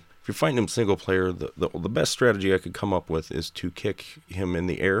dude, if you're fighting him single player, the best strategy I could come up with is to kick him in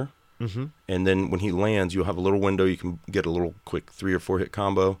the air, and then when he lands, you'll have a little window, you can get a little quick 3 or 4 hit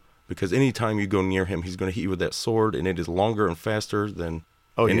combo, because anytime you go near him, he's going to hit you with that sword, and it is longer and faster than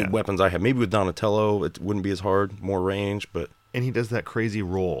any weapons I have. Maybe with Donatello, it wouldn't be as hard, more range, but... And he does that crazy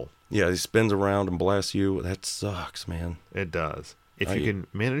roll. Yeah, he spins around and blasts you. That sucks, man. It does. If you can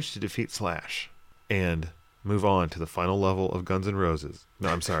manage to defeat Slash and move on to the final level of Guns N' Roses,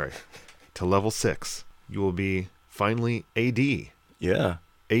 to level 6, you will be finally AD. Yeah.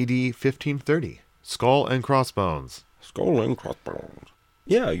 AD 1530. Skull and Crossbones. Skull and Crossbones.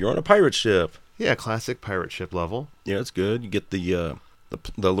 Yeah, you're on a pirate ship. Yeah, classic pirate ship level. Yeah, it's good. You get the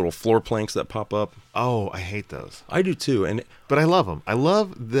little floor planks that pop up. Oh, I hate those. I do too. But I love them. I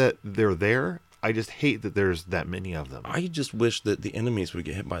love that they're there. I just hate that there's that many of them. I just wish that the enemies would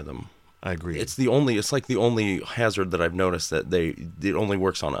get hit by them. I agree. It's like the only hazard that I've noticed that it only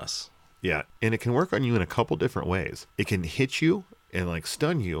works on us. Yeah, and it can work on you in a couple different ways. It can hit you and like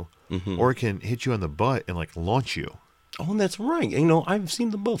stun you, or it can hit you on the butt and like launch you. Oh, that's right. I've seen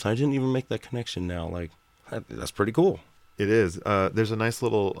them both. I didn't even make that connection now. Like, that's pretty cool. It is. There's a nice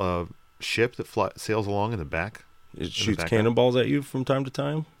little ship that sails along in the back. It shoots cannonballs at you from time to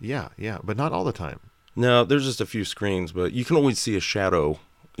time? Yeah, but not all the time. No, there's just a few screens, but you can always see a shadow,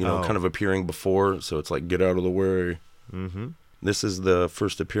 kind of appearing before, so it's like, get out of the way. Mm-hmm. This is the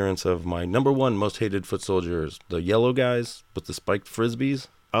first appearance of my number 1 most hated foot soldiers, the yellow guys with the spiked frisbees.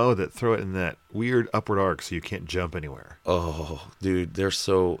 Oh, that throw it in that weird upward arc so you can't jump anywhere. Oh, dude, they're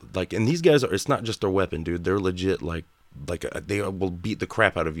so, like, and these guys it's not just their weapon, dude. They're legit, like they will beat the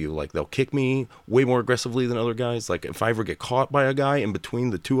crap out of you. Like, they'll kick me way more aggressively than other guys. Like, if I ever get caught by a guy in between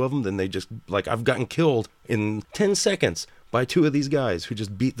the two of them, then they just, like, I've gotten killed in 10 seconds by 2 of these guys who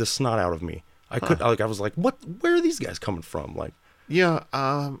just beat the snot out of me. I was like, where are these guys coming from? Like, yeah,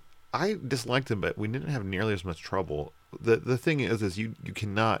 I disliked them, but we didn't have nearly as much trouble. The thing is you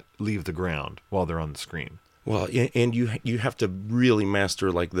cannot leave the ground while they're on the screen. Well, and you have to really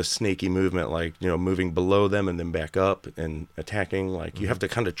master, like, the snaky movement, like, moving below them and then back up and attacking. Like, you have to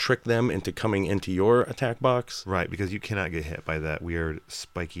kind of trick them into coming into your attack box. Right, because you cannot get hit by that weird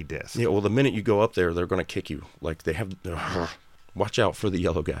spiky disc. Yeah, well, the minute you go up there, they're going to kick you. Like, they have... watch out for the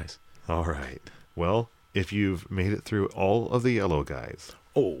yellow guys. All right. Well, if you've made it through all of the yellow guys...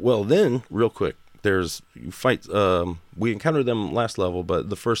 Oh, well, then, real quick, you fight, we encountered them last level, but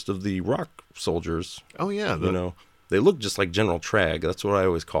the first of the rock soldiers. Oh, yeah. They look just like General Trag. That's what I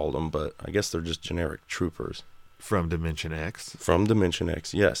always called them, but I guess they're just generic troopers. From Dimension X. From Dimension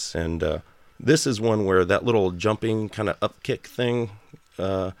X, yes. And this is one where that little jumping kind of up kick thing,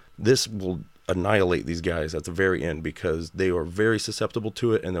 this will annihilate these guys at the very end because they are very susceptible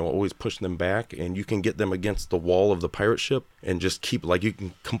to it, and they'll always push them back, and you can get them against the wall of the pirate ship and just keep, like, you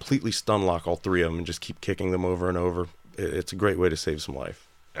can completely stun lock all 3 of them and just keep kicking them over and over. It's a great way to save some life.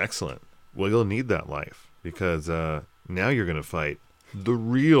 Excellent. Well, you'll need that life because now you're going to fight the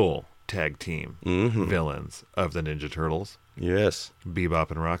real tag team villains of the Ninja Turtles. Yes.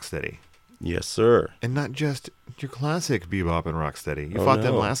 Bebop and Rocksteady. Yes, sir. And not just your classic Bebop and Rocksteady. You fought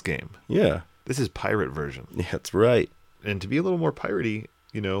them last game. Yeah. This is pirate version. Yeah, that's right. And to be a little more piratey,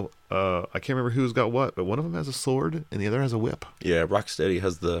 I can't remember who's got what, but one of them has a sword and the other has a whip. Yeah, Rocksteady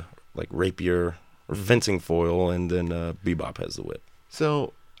has the rapier or fencing foil, and then Bebop has the whip.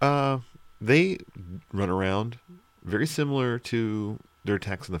 So they run around very similar to their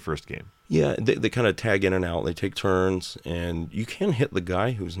attacks in the first game. Yeah, they kind of tag in and out. They take turns, and you can hit the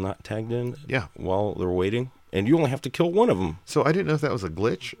guy who's not tagged in while they're waiting, and you only have to kill one of them. So I didn't know if that was a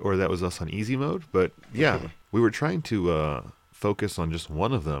glitch or that was us on easy mode, but yeah, we were trying to focus on just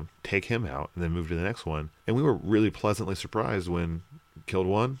one of them, take him out, and then move to the next one, and we were really pleasantly surprised when killed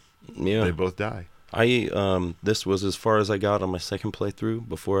one, they both die. This was as far as I got on my second playthrough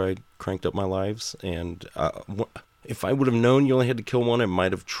before I cranked up my lives, and if I would have known you only had to kill one, I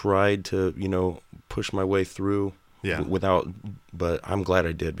might have tried to, push my way through but I'm glad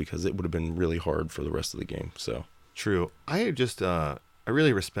I did because it would have been really hard for the rest of the game. So true. I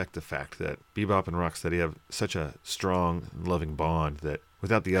really respect the fact that Bebop and Rocksteady have such a strong, loving bond that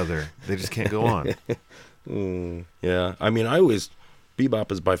without the other, they just can't go on. Yeah. I mean,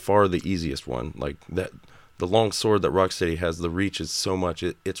 Bebop is by far the easiest one. Like that, the long sword that Rocksteady has, the reach is so much,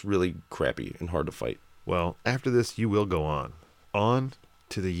 it's really crappy and hard to fight. Well, after this, you will go on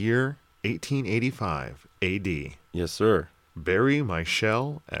to the year 1885 AD. Yes, sir. Bury my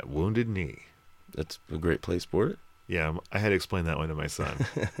shell at Wounded Knee. That's a great place for it. Yeah, I had to explain that one to my son,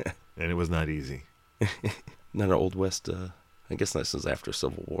 and it was not easy. Not an Old West, I guess this is after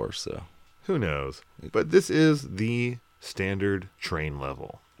Civil War, so. Who knows? But this is the standard train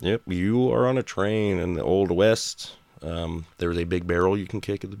level. Yep, you are on a train in the Old West. There's a big barrel you can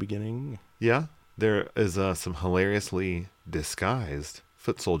kick at the beginning. Yeah, there is some hilariously disguised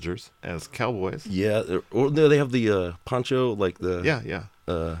foot soldiers as cowboys. Yeah, or they have the poncho, like the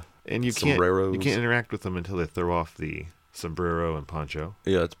and you sombreros. You can't interact with them until they throw off the sombrero and poncho.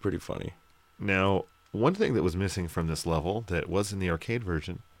 Yeah, it's pretty funny. Now, one thing that was missing from this level that was in the arcade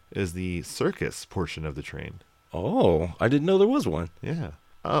version is the circus portion of the train. Oh, I didn't know there was one. Yeah.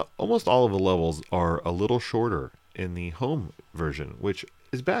 Almost all of the levels are a little shorter in the home version, which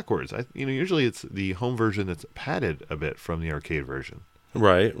is backwards. Usually it's the home version that's padded a bit from the arcade version.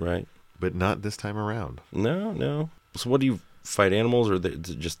 Right. But not this time around. No. So what do you fight, animals, or is it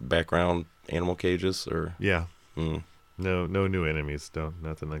just background animal cages, or? Yeah. No new enemies.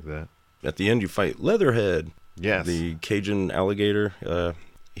 Nothing like that. At the end, you fight Leatherhead. Yes. The Cajun alligator.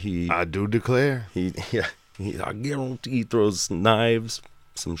 I do declare. I guarantee he throws knives,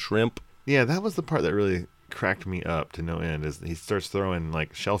 some shrimp. Yeah, that was the part that really cracked me up to no end, is he starts throwing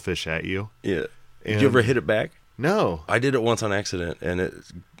like shellfish at you. Yeah. Did you ever hit it back? No. I did it once on accident, and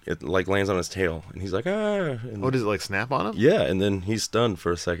it like lands on his tail, and he's like, ah. And, does it like snap on him? Yeah, and then he's stunned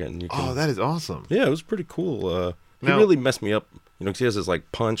for a second. And that is awesome. Yeah, it was pretty cool. He really messed me up, because he has this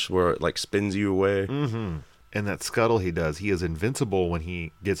like punch where it like spins you away. Mm-hmm. And that scuttle he does, he is invincible when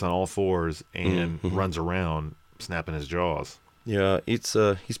he gets on all fours and runs around snapping his jaws. Yeah, it's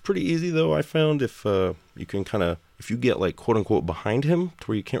he's pretty easy though. I found if you can if you get like quote unquote behind him to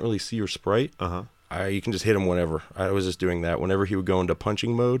where you can't really see your sprite, you can just hit him whenever. I was just doing that whenever he would go into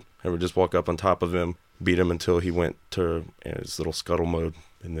punching mode. I would just walk up on top of him, beat him until he went to his little scuttle mode,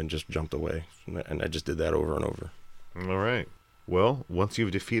 and then just jumped away. And I just did that over and over. All right. Well, once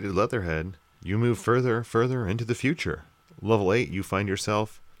you've defeated Leatherhead, you move further into the future. Level 8, you find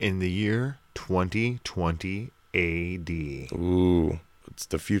yourself in the year 2020 AD. Ooh, it's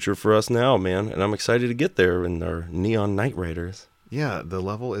the future for us now, man. And I'm excited to get there in our Neon Knight Riders. Yeah, the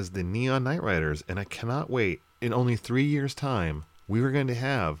level is the Neon Knight Riders, and I cannot wait. In only 3 years' time, we are going to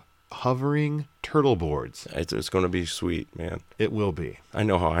have hovering turtle boards. It's going to be sweet, man. It will be. I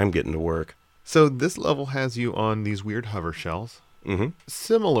know how I'm getting to work. So this level has you on these weird hover shells,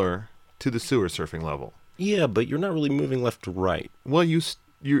 similar to the sewer surfing level. Yeah, but you're not really moving left to right. Well, you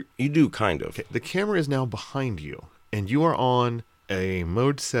do kind of. Okay, the camera is now behind you, and you are on a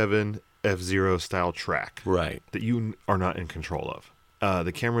Mode 7 F-Zero style track. Right. That you are not in control of.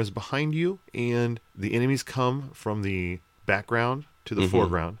 The camera is behind you, and the enemies come from the background to the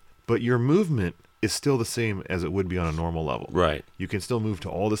foreground, but your movement is still the same as it would be on a normal level. Right. You can still move to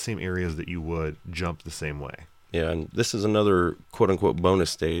all the same areas that you would jump the same way. Yeah, and this is another quote-unquote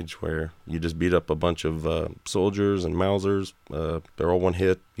bonus stage where you just beat up a bunch of soldiers and Mausers. They're all one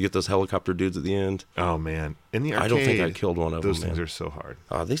hit. You get those helicopter dudes at the end. Oh, man. In the arcade, I don't think I killed one of them. Those things are so hard.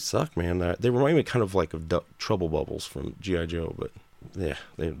 They suck, man. They remind me kind of like of Trouble Bubbles from G.I. Joe, but Yeah,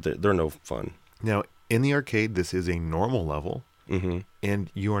 they're no fun. Now, in the arcade, this is a normal level, and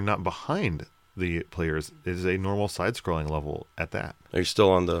you are not behind the players. It is a normal side-scrolling level at that. Are you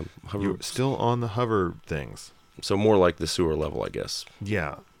still on the hover? You're still on the hover things. So more like the sewer level, I guess.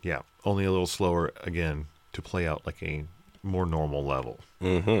 Yeah. Only a little slower, again, to play out like a more normal level.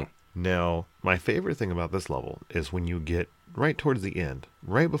 Now, my favorite thing about this level is when you get right towards the end,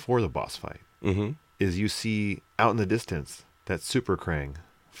 right before the boss fight, is you see out in the distance that Super Krang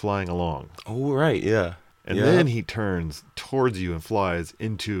flying along. Oh, right, yeah. And then he turns towards you and flies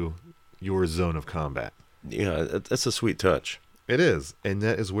into your zone of combat. Yeah, that's a sweet touch. It is. And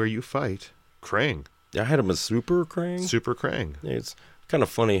that is where you fight Krang. I had him as Super Krang. Super Krang. It's kind of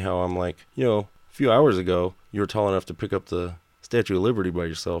funny how I'm like, a few hours ago, you were tall enough to pick up the Statue of Liberty by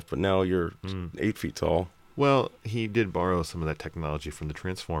yourself, but now you're 8 feet tall. Well, he did borrow some of that technology from the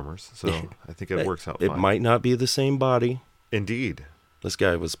Transformers, so I think it works out fine. It might not be the same body. Indeed. This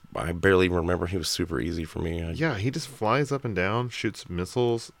guy I barely remember. He was super easy for me. Yeah, he just flies up and down, shoots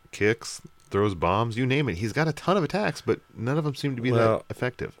missiles, kicks, throws bombs, you name it. He's got a ton of attacks, but none of them seem to be that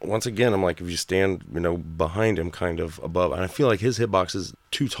effective. Once again, I'm like, if you stand, behind him kind of above, and I feel like his hitbox is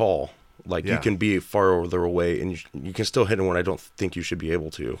too tall. Like, you can be farther away, and you can still hit him when I don't think you should be able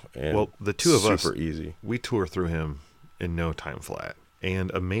to. And well, the two of us, super easy. We tore through him in no time flat.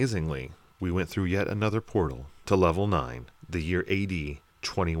 And amazingly, we went through yet another portal to level 9, the year AD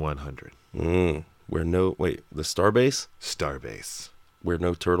 2100. The Starbase? Starbase. Where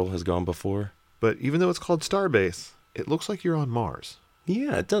no turtle has gone before. But even though it's called Starbase, it looks like you're on Mars.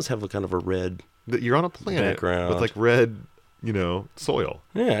 Yeah, it does have a kind of a red You're on a planet background with like red, soil.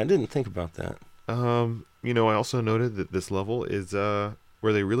 Yeah, I didn't think about that. I also noted that this level is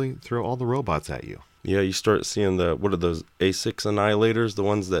where they really throw all the robots at you. Yeah, you start seeing what are those A6 annihilators, the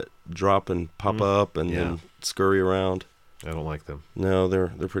ones that drop and pop up and then scurry around. I don't like them. No, they're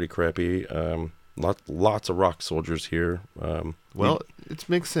pretty crappy. Lots of rock soldiers here. It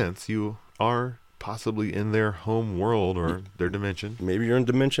makes sense. You are possibly in their home world or their dimension. Maybe you're in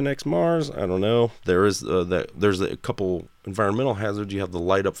Dimension X Mars. I don't know. There's a couple environmental hazards. You have the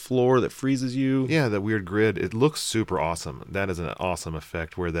light up floor that freezes you. Yeah, that weird grid. It looks super awesome. That is an awesome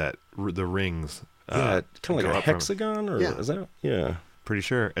effect where the rings. Kind of like a hexagon, is that? Yeah, pretty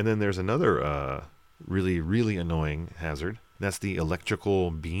sure. And then there's another really, really annoying hazard. That's the electrical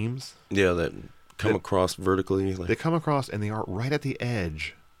beams. Yeah, that come across vertically. They come across and they are right at the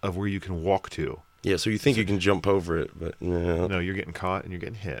edge of where you can walk to. Yeah, so you think you can jump over it, but no. No, you're getting caught and you're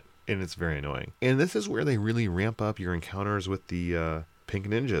getting hit. And it's very annoying. And this is where they really ramp up your encounters with the pink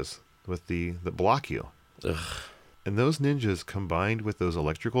ninjas, with that block you. Ugh. And those ninjas combined with those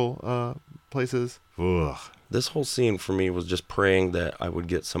electrical places, ugh. This whole scene for me was just praying that I would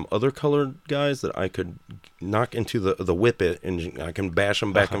get some other colored guys that I could knock into the whippet and I can bash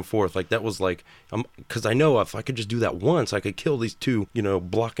them back and forth. Like that was like, because I know if I could just do that once, I could kill these two,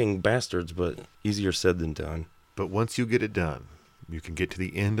 blocking bastards, but easier said than done. But once you get it done, you can get to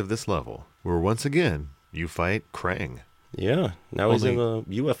the end of this level where once again, you fight Krang. Yeah, now he's in a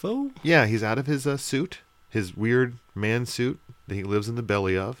UFO? Yeah, he's out of his suit, his weird man suit that he lives in the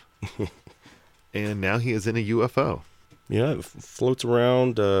belly of. And now he is in a UFO. Yeah, it floats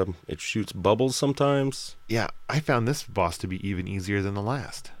around. It shoots bubbles sometimes. Yeah, I found this boss to be even easier than the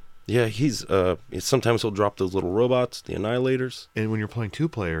last. Yeah, sometimes he'll drop those little robots, the annihilators. And when you're playing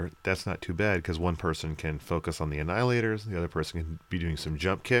 2-player, that's not too bad because one person can focus on the annihilators, the other person can be doing some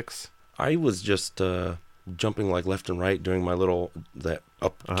jump kicks. I was just jumping like left and right, doing my that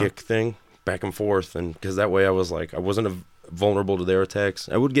up kick thing, back and forth, and because that way I wasn't vulnerable to their attacks.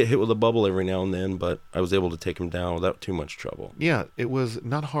 I would get hit with a bubble every now and then, but I was able to take him down without too much trouble. Yeah, it was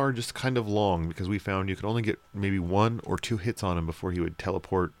not hard, just kind of long, because we found you could only get maybe 1 or 2 hits on him before he would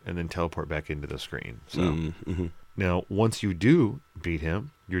teleport and then teleport back into the screen. So now, once you do beat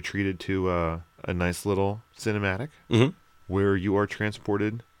him, you're treated to a nice little cinematic where you are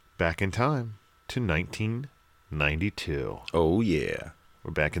transported back in time to 1992. Oh, yeah.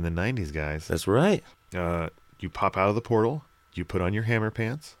 We're back in the 90s, guys. That's right. You pop out of the portal, you put on your hammer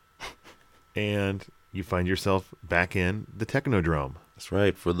pants, and you find yourself back in the Technodrome. That's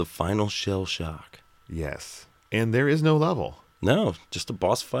right, for the final shell shock. Yes. And there is no level. No, just a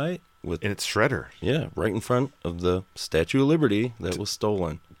boss fight. And it's Shredder. Yeah, right in front of the Statue of Liberty that was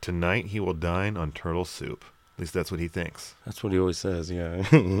stolen. Tonight he will dine on turtle soup. At least that's what he thinks. That's what he always says, yeah.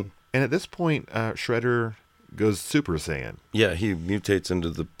 And at this point, Shredder goes Super Saiyan. Yeah, he mutates into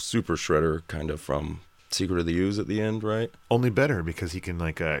the Super Shredder kind of from Secret of the Ooze at the end, right? Only better because he can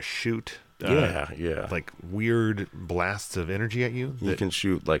shoot like weird blasts of energy at you. He can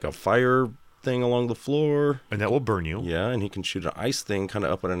shoot like a fire thing along the floor. And that will burn you. Yeah, and he can shoot an ice thing kind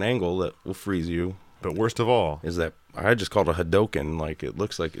of up at an angle that will freeze you. But worst of all is that I just called it a Hadoken. Like, it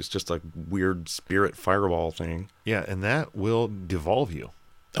looks like it's just like weird spirit fireball thing. Yeah, and that will devolve you.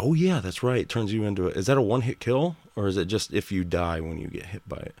 Oh, yeah, that's right. It turns you into Is that a one-hit kill? Or is it just if you die when you get hit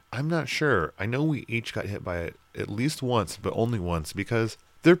by it? I'm not sure. I know we each got hit by it at least once, but only once, because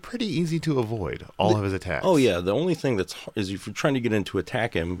they're pretty easy to avoid, all of his attacks. Oh, yeah. The only thing is if you're trying to get in to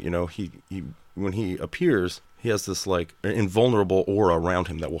attack him, you know, he when he appears, he has this, like, invulnerable aura around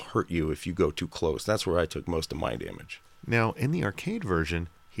him that will hurt you if you go too close. That's where I took most of my damage. Now, in the arcade version,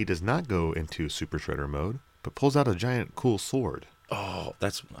 he does not go into Super Shredder mode, but pulls out a giant cool sword. Oh,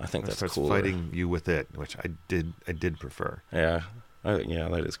 I think that's starts cooler. Fighting you with it, which I did prefer. Yeah,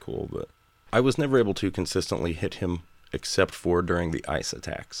 that is cool, but I was never able to consistently hit him except for during the ice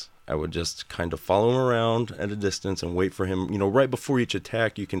attacks. I would just kind of follow him around at a distance and wait for him. You know, right before each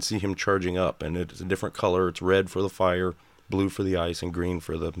attack, you can see him charging up, and it's a different color. It's red for the fire, blue for the ice, and green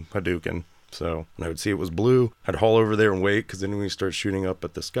for the Hadouken. So when I would see it was blue, I'd haul over there and wait, because then when he starts shooting up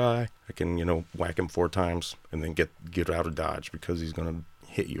at the sky, I can, you know, whack him 4 times and then get out of dodge, because he's going to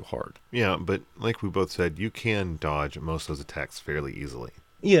hit you hard. Yeah, but like we both said, you can dodge most of those attacks fairly easily.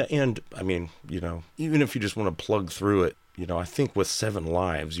 Yeah, and I mean, you know, even if you just want to plug through it, you know, I think with 7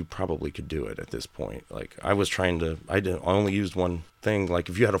 lives, you probably could do it at this point. Like, I only used one thing. Like,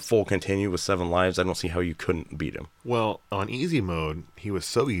 if you had a full continue with 7 lives, I don't see how you couldn't beat him. Well, on easy mode, he was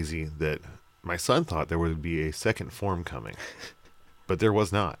so easy that my son thought there would be a second form coming. But there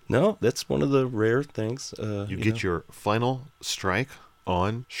was not. No, that's one of the rare things. You get your final strike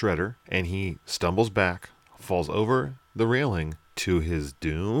on Shredder, and he stumbles back, falls over the railing to his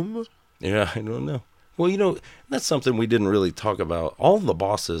doom. Yeah, I don't know. Well, you know, that's something we didn't really talk about. All the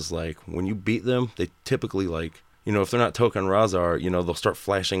bosses, like, when you beat them, they typically, like, you know, if they're not Token Razar, you know, they'll start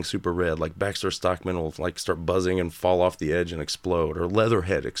flashing super red. Like, Baxter Stockman will, like, start buzzing and fall off the edge and explode. Or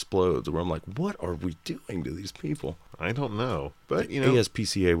Leatherhead explodes, where I'm like, what are we doing to these people? I don't know. But, you know,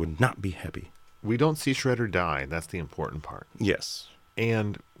 ASPCA would not be happy. We don't see Shredder die. That's the important part. Yes.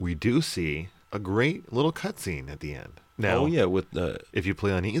 And we do see a great little cutscene at the end. Now, with the... if you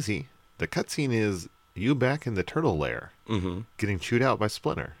play on easy, the cutscene is you back in the turtle lair, getting chewed out by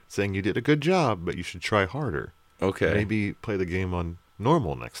Splinter, saying you did a good job, but you should try harder. Okay. Maybe play the game on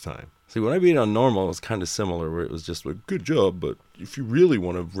normal next time. See, when I beat it on normal, it was kind of similar, where it was just like, good job, but if you really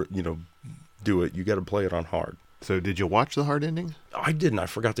want to, you know, do it, you got to play it on hard. So did you watch the hard ending? I didn't. I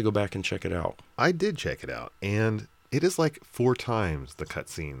forgot to go back and check it out. I did check it out, and it is like 4 times the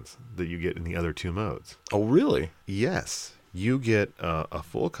cutscenes that you get in the other 2 modes. Oh, really? Yes. You get a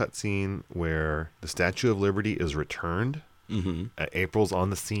full cutscene where the Statue of Liberty is returned. April's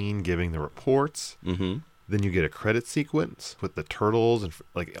on the scene giving the reports. Then you get a credit sequence with the turtles and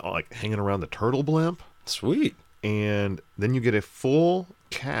like hanging around the turtle blimp. Sweet. And then you get a full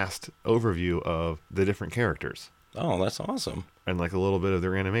cast overview of the different characters. Oh, that's awesome. And like a little bit of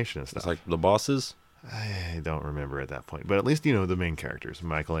their animation and stuff. It's like the bosses? I don't remember at that point. But at least, you know, the main characters.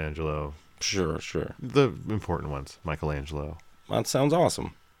 Michelangelo. Sure. The important ones. Michelangelo. That sounds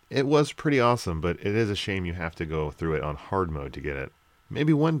awesome. It was pretty awesome, but it is a shame you have to go through it on hard mode to get it.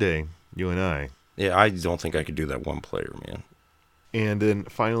 Maybe one day, you and I. Yeah, I don't think I could do that one player, man. And then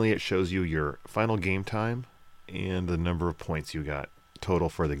finally it shows you your final game time and the number of points you got total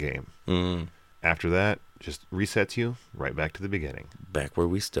for the game. After that, just resets you right back to the beginning. Back where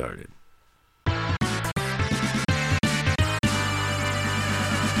we started.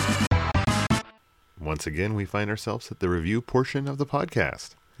 Once again, we find ourselves at the review portion of the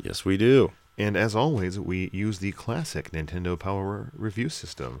podcast. Yes, we do. And as always, we use the classic Nintendo Power review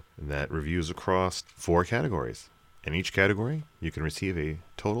system that reviews across 4 categories. In each category, you can receive a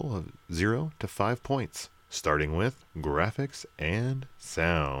total of 0 to 5 points, starting with graphics and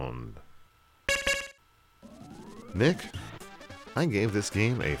sound. Nick, I gave this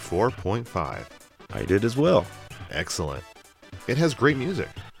game a 4.5. I did as well. Excellent. It has great music.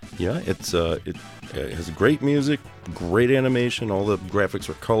 Yeah, it has great music, great animation. All the graphics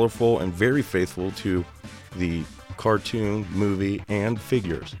are colorful and very faithful to the cartoon, movie, and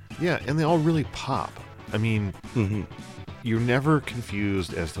figures. Yeah, and they all really pop. I mean, you're never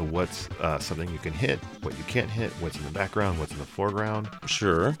confused as to what's something you can hit, what you can't hit, what's in the background, what's in the foreground.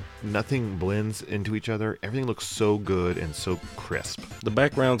 Sure. Nothing blends into each other. Everything looks so good and so crisp. The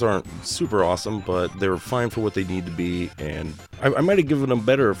backgrounds aren't super awesome, but they're fine for what they need to be. And I might have given them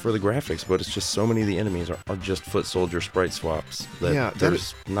better for the graphics, but it's just so many of the enemies are just foot soldier sprite swaps that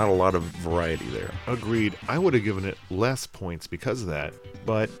there's not a lot of variety there. Agreed. I would have given it less points because of that,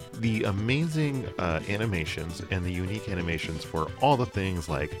 but the amazing animations and the unique animations animations for all the things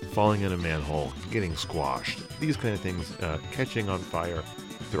like falling in a manhole, getting squashed, these kind of things, catching on fire.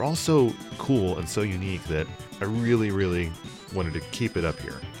 They're all so cool and so unique that I really, really wanted to keep it up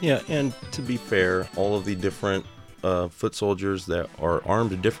here. Yeah, and to be fair, all of the different foot soldiers that are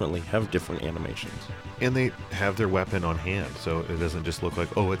armed differently have different animations. And they have their weapon on hand, so it doesn't just look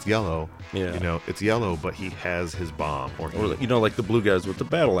like, oh, it's yellow. Yeah. You know, it's yellow, but he has his bomb. Or you know, like the blue guys with the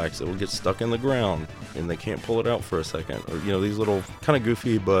battle axe that will get stuck in the ground and they can't pull it out for a second. Or, you know, these little, kind of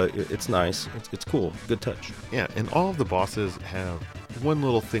goofy, but it's nice. It's cool. Good touch. Yeah, and all of the bosses have one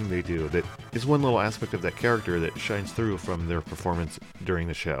little thing they do that is one little aspect of that character that shines through from their performance during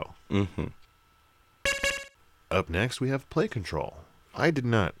the show. Mm-hmm. Up next, we have Play Control. I did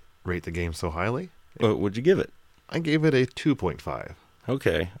not rate the game so highly. What would you give it? I gave it a 2.5.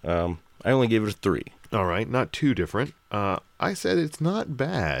 Okay. I only gave it a 3. All right, not too different. I said it's not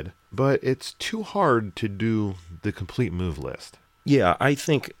bad, but it's too hard to do the complete move list. Yeah, I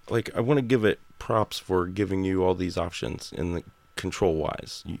think, like, I want to give it props for giving you all these options in the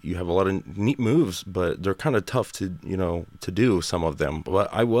control-wise. You have a lot of neat moves, but they're kind of tough to, you know, to do, some of them. But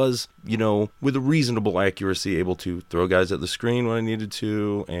I was, you know, with a reasonable accuracy, able to throw guys at the screen when I needed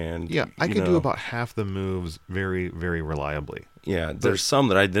to. And yeah, I could do about half the moves very, very reliably. Yeah, there's some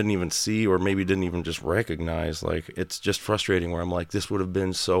that I didn't even see or maybe didn't even just recognize. Like, it's just frustrating where I'm like, this would have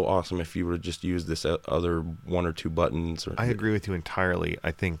been so awesome if you would have just used this other 1 or 2 buttons. I agree with you entirely. I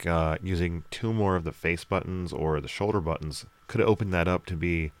think using 2 more of the face buttons or the shoulder buttons could have opened that up to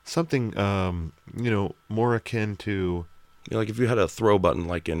be something, you know, more akin to... You know, like if you had a throw button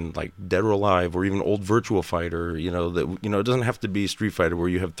like in like Dead or Alive or even old Virtua Fighter, you know, that, you know, it doesn't have to be Street Fighter where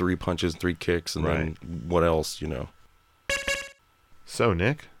you have 3 punches, 3 kicks, and then what else, you know. So,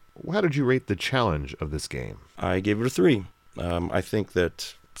 Nick, how did you rate the challenge of this game? I gave it a 3. I think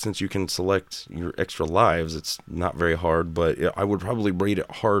that since you can select your extra lives, it's not very hard, but I would probably rate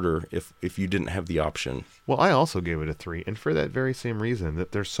it harder if you didn't have the option. Well, I also gave it a 3, and for that very same reason,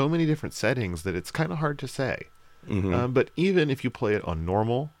 that there's so many different settings that it's kind of hard to say. Mm-hmm. But even if you play it on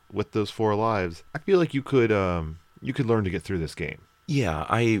normal with those 4 lives, I feel like you could learn to get through this game. Yeah,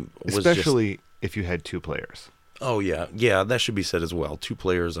 especially if you had 2 players. Oh, yeah. Yeah, that should be said as well. 2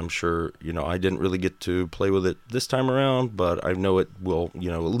 players, I'm sure, you know, I didn't really get to play with it this time around, but I know it will,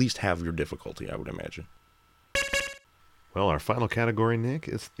 you know, at least have your difficulty, I would imagine. Well, our final category, Nick,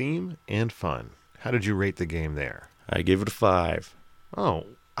 is theme and fun. How did you rate the game there? I gave it a 5. Oh,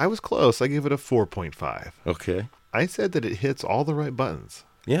 I was close. I gave it a 4.5. Okay. I said that it hits all the right buttons.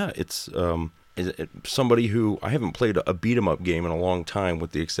 Yeah, it's somebody who I haven't played a beat 'em up game in a long time,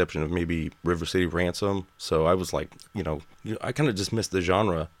 with the exception of maybe River City Ransom. So I was like, you know, I kind of just missed the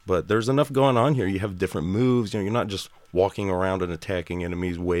genre. But there's enough going on here. You have different moves. You know, you're not just walking around and attacking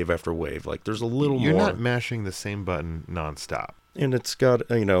enemies wave after wave. Like, there's a little more. You're not mashing the same button nonstop. And it's got,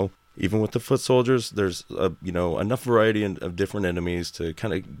 you know, even with the foot soldiers, there's you know, enough variety of different enemies to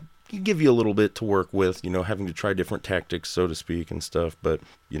kind of give you a little bit to work with, you know, having to try different tactics, so to speak, and stuff. But,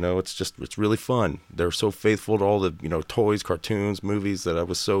 you know, it's really fun. They're so faithful to all the, you know, toys, cartoons, movies that I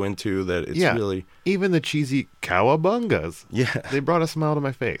was so into that it's really... Even the cheesy cowabungas. Yeah. They brought a smile to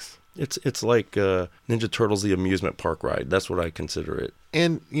my face. It's like Ninja Turtles, the amusement park ride. That's what I consider it.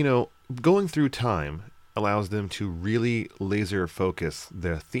 And, you know, going through time allows them to really laser focus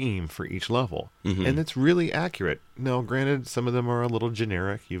the theme for each level. Mm-hmm. And it's really accurate. Now, granted, some of them are a little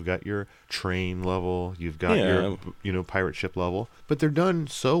generic. You've got your train level, you've got your, you know, pirate ship level, but they're done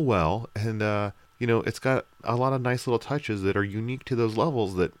so well. And, you know, it's got a lot of nice little touches that are unique to those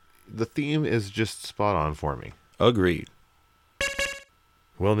levels that the theme is just spot on for me. Agreed.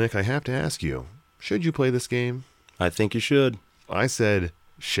 Well, Nick, I have to ask you, should you play this game? I think you should. I said,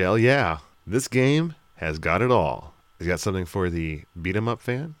 shell yeah. This game has got it all. It's got something for the beat 'em up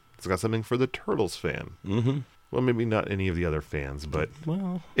fan. It's got something for the Turtles fan. Mm-hmm. Well, maybe not any of the other fans, but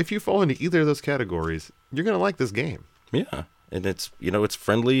if you fall into either of those categories, you're going to like this game. Yeah, and it's, you know, it's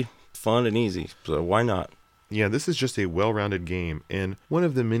friendly, fun, and easy, so why not? Yeah, this is just a well-rounded game, and one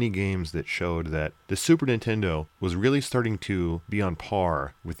of the many games that showed that the Super Nintendo was really starting to be on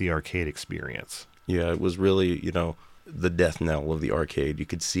par with the arcade experience. Yeah, it was really, you know, the death knell of the arcade. You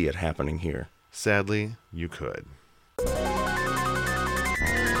could see it happening here. Sadly, you could.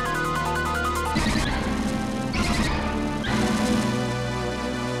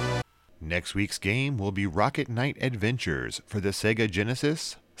 Next week's game will be Rocket Knight Adventures for the Sega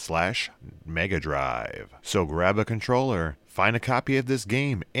Genesis / Mega Drive. So grab a controller, find a copy of this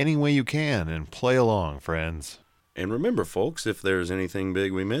game any way you can, and play along, friends. And remember, folks, if there's anything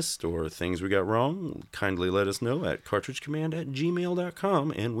big we missed or things we got wrong, kindly let us know at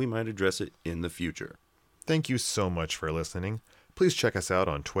cartridgecommand@gmail.com, and we might address it in the future. Thank you so much for listening. Please check us out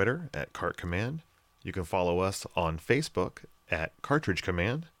on Twitter at Cart Command. You can follow us on Facebook at Cartridge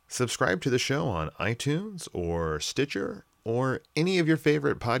Command. Subscribe to the show on iTunes or Stitcher or any of your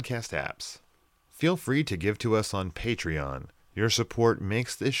favorite podcast apps. Feel free to give to us on Patreon. Your support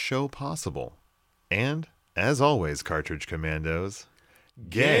makes this show possible. And, as always, Cartridge Commandos,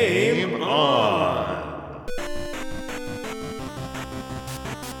 game on!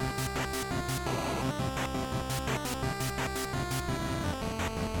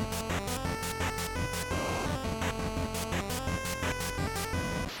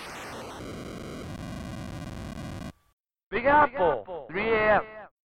 Big Apple.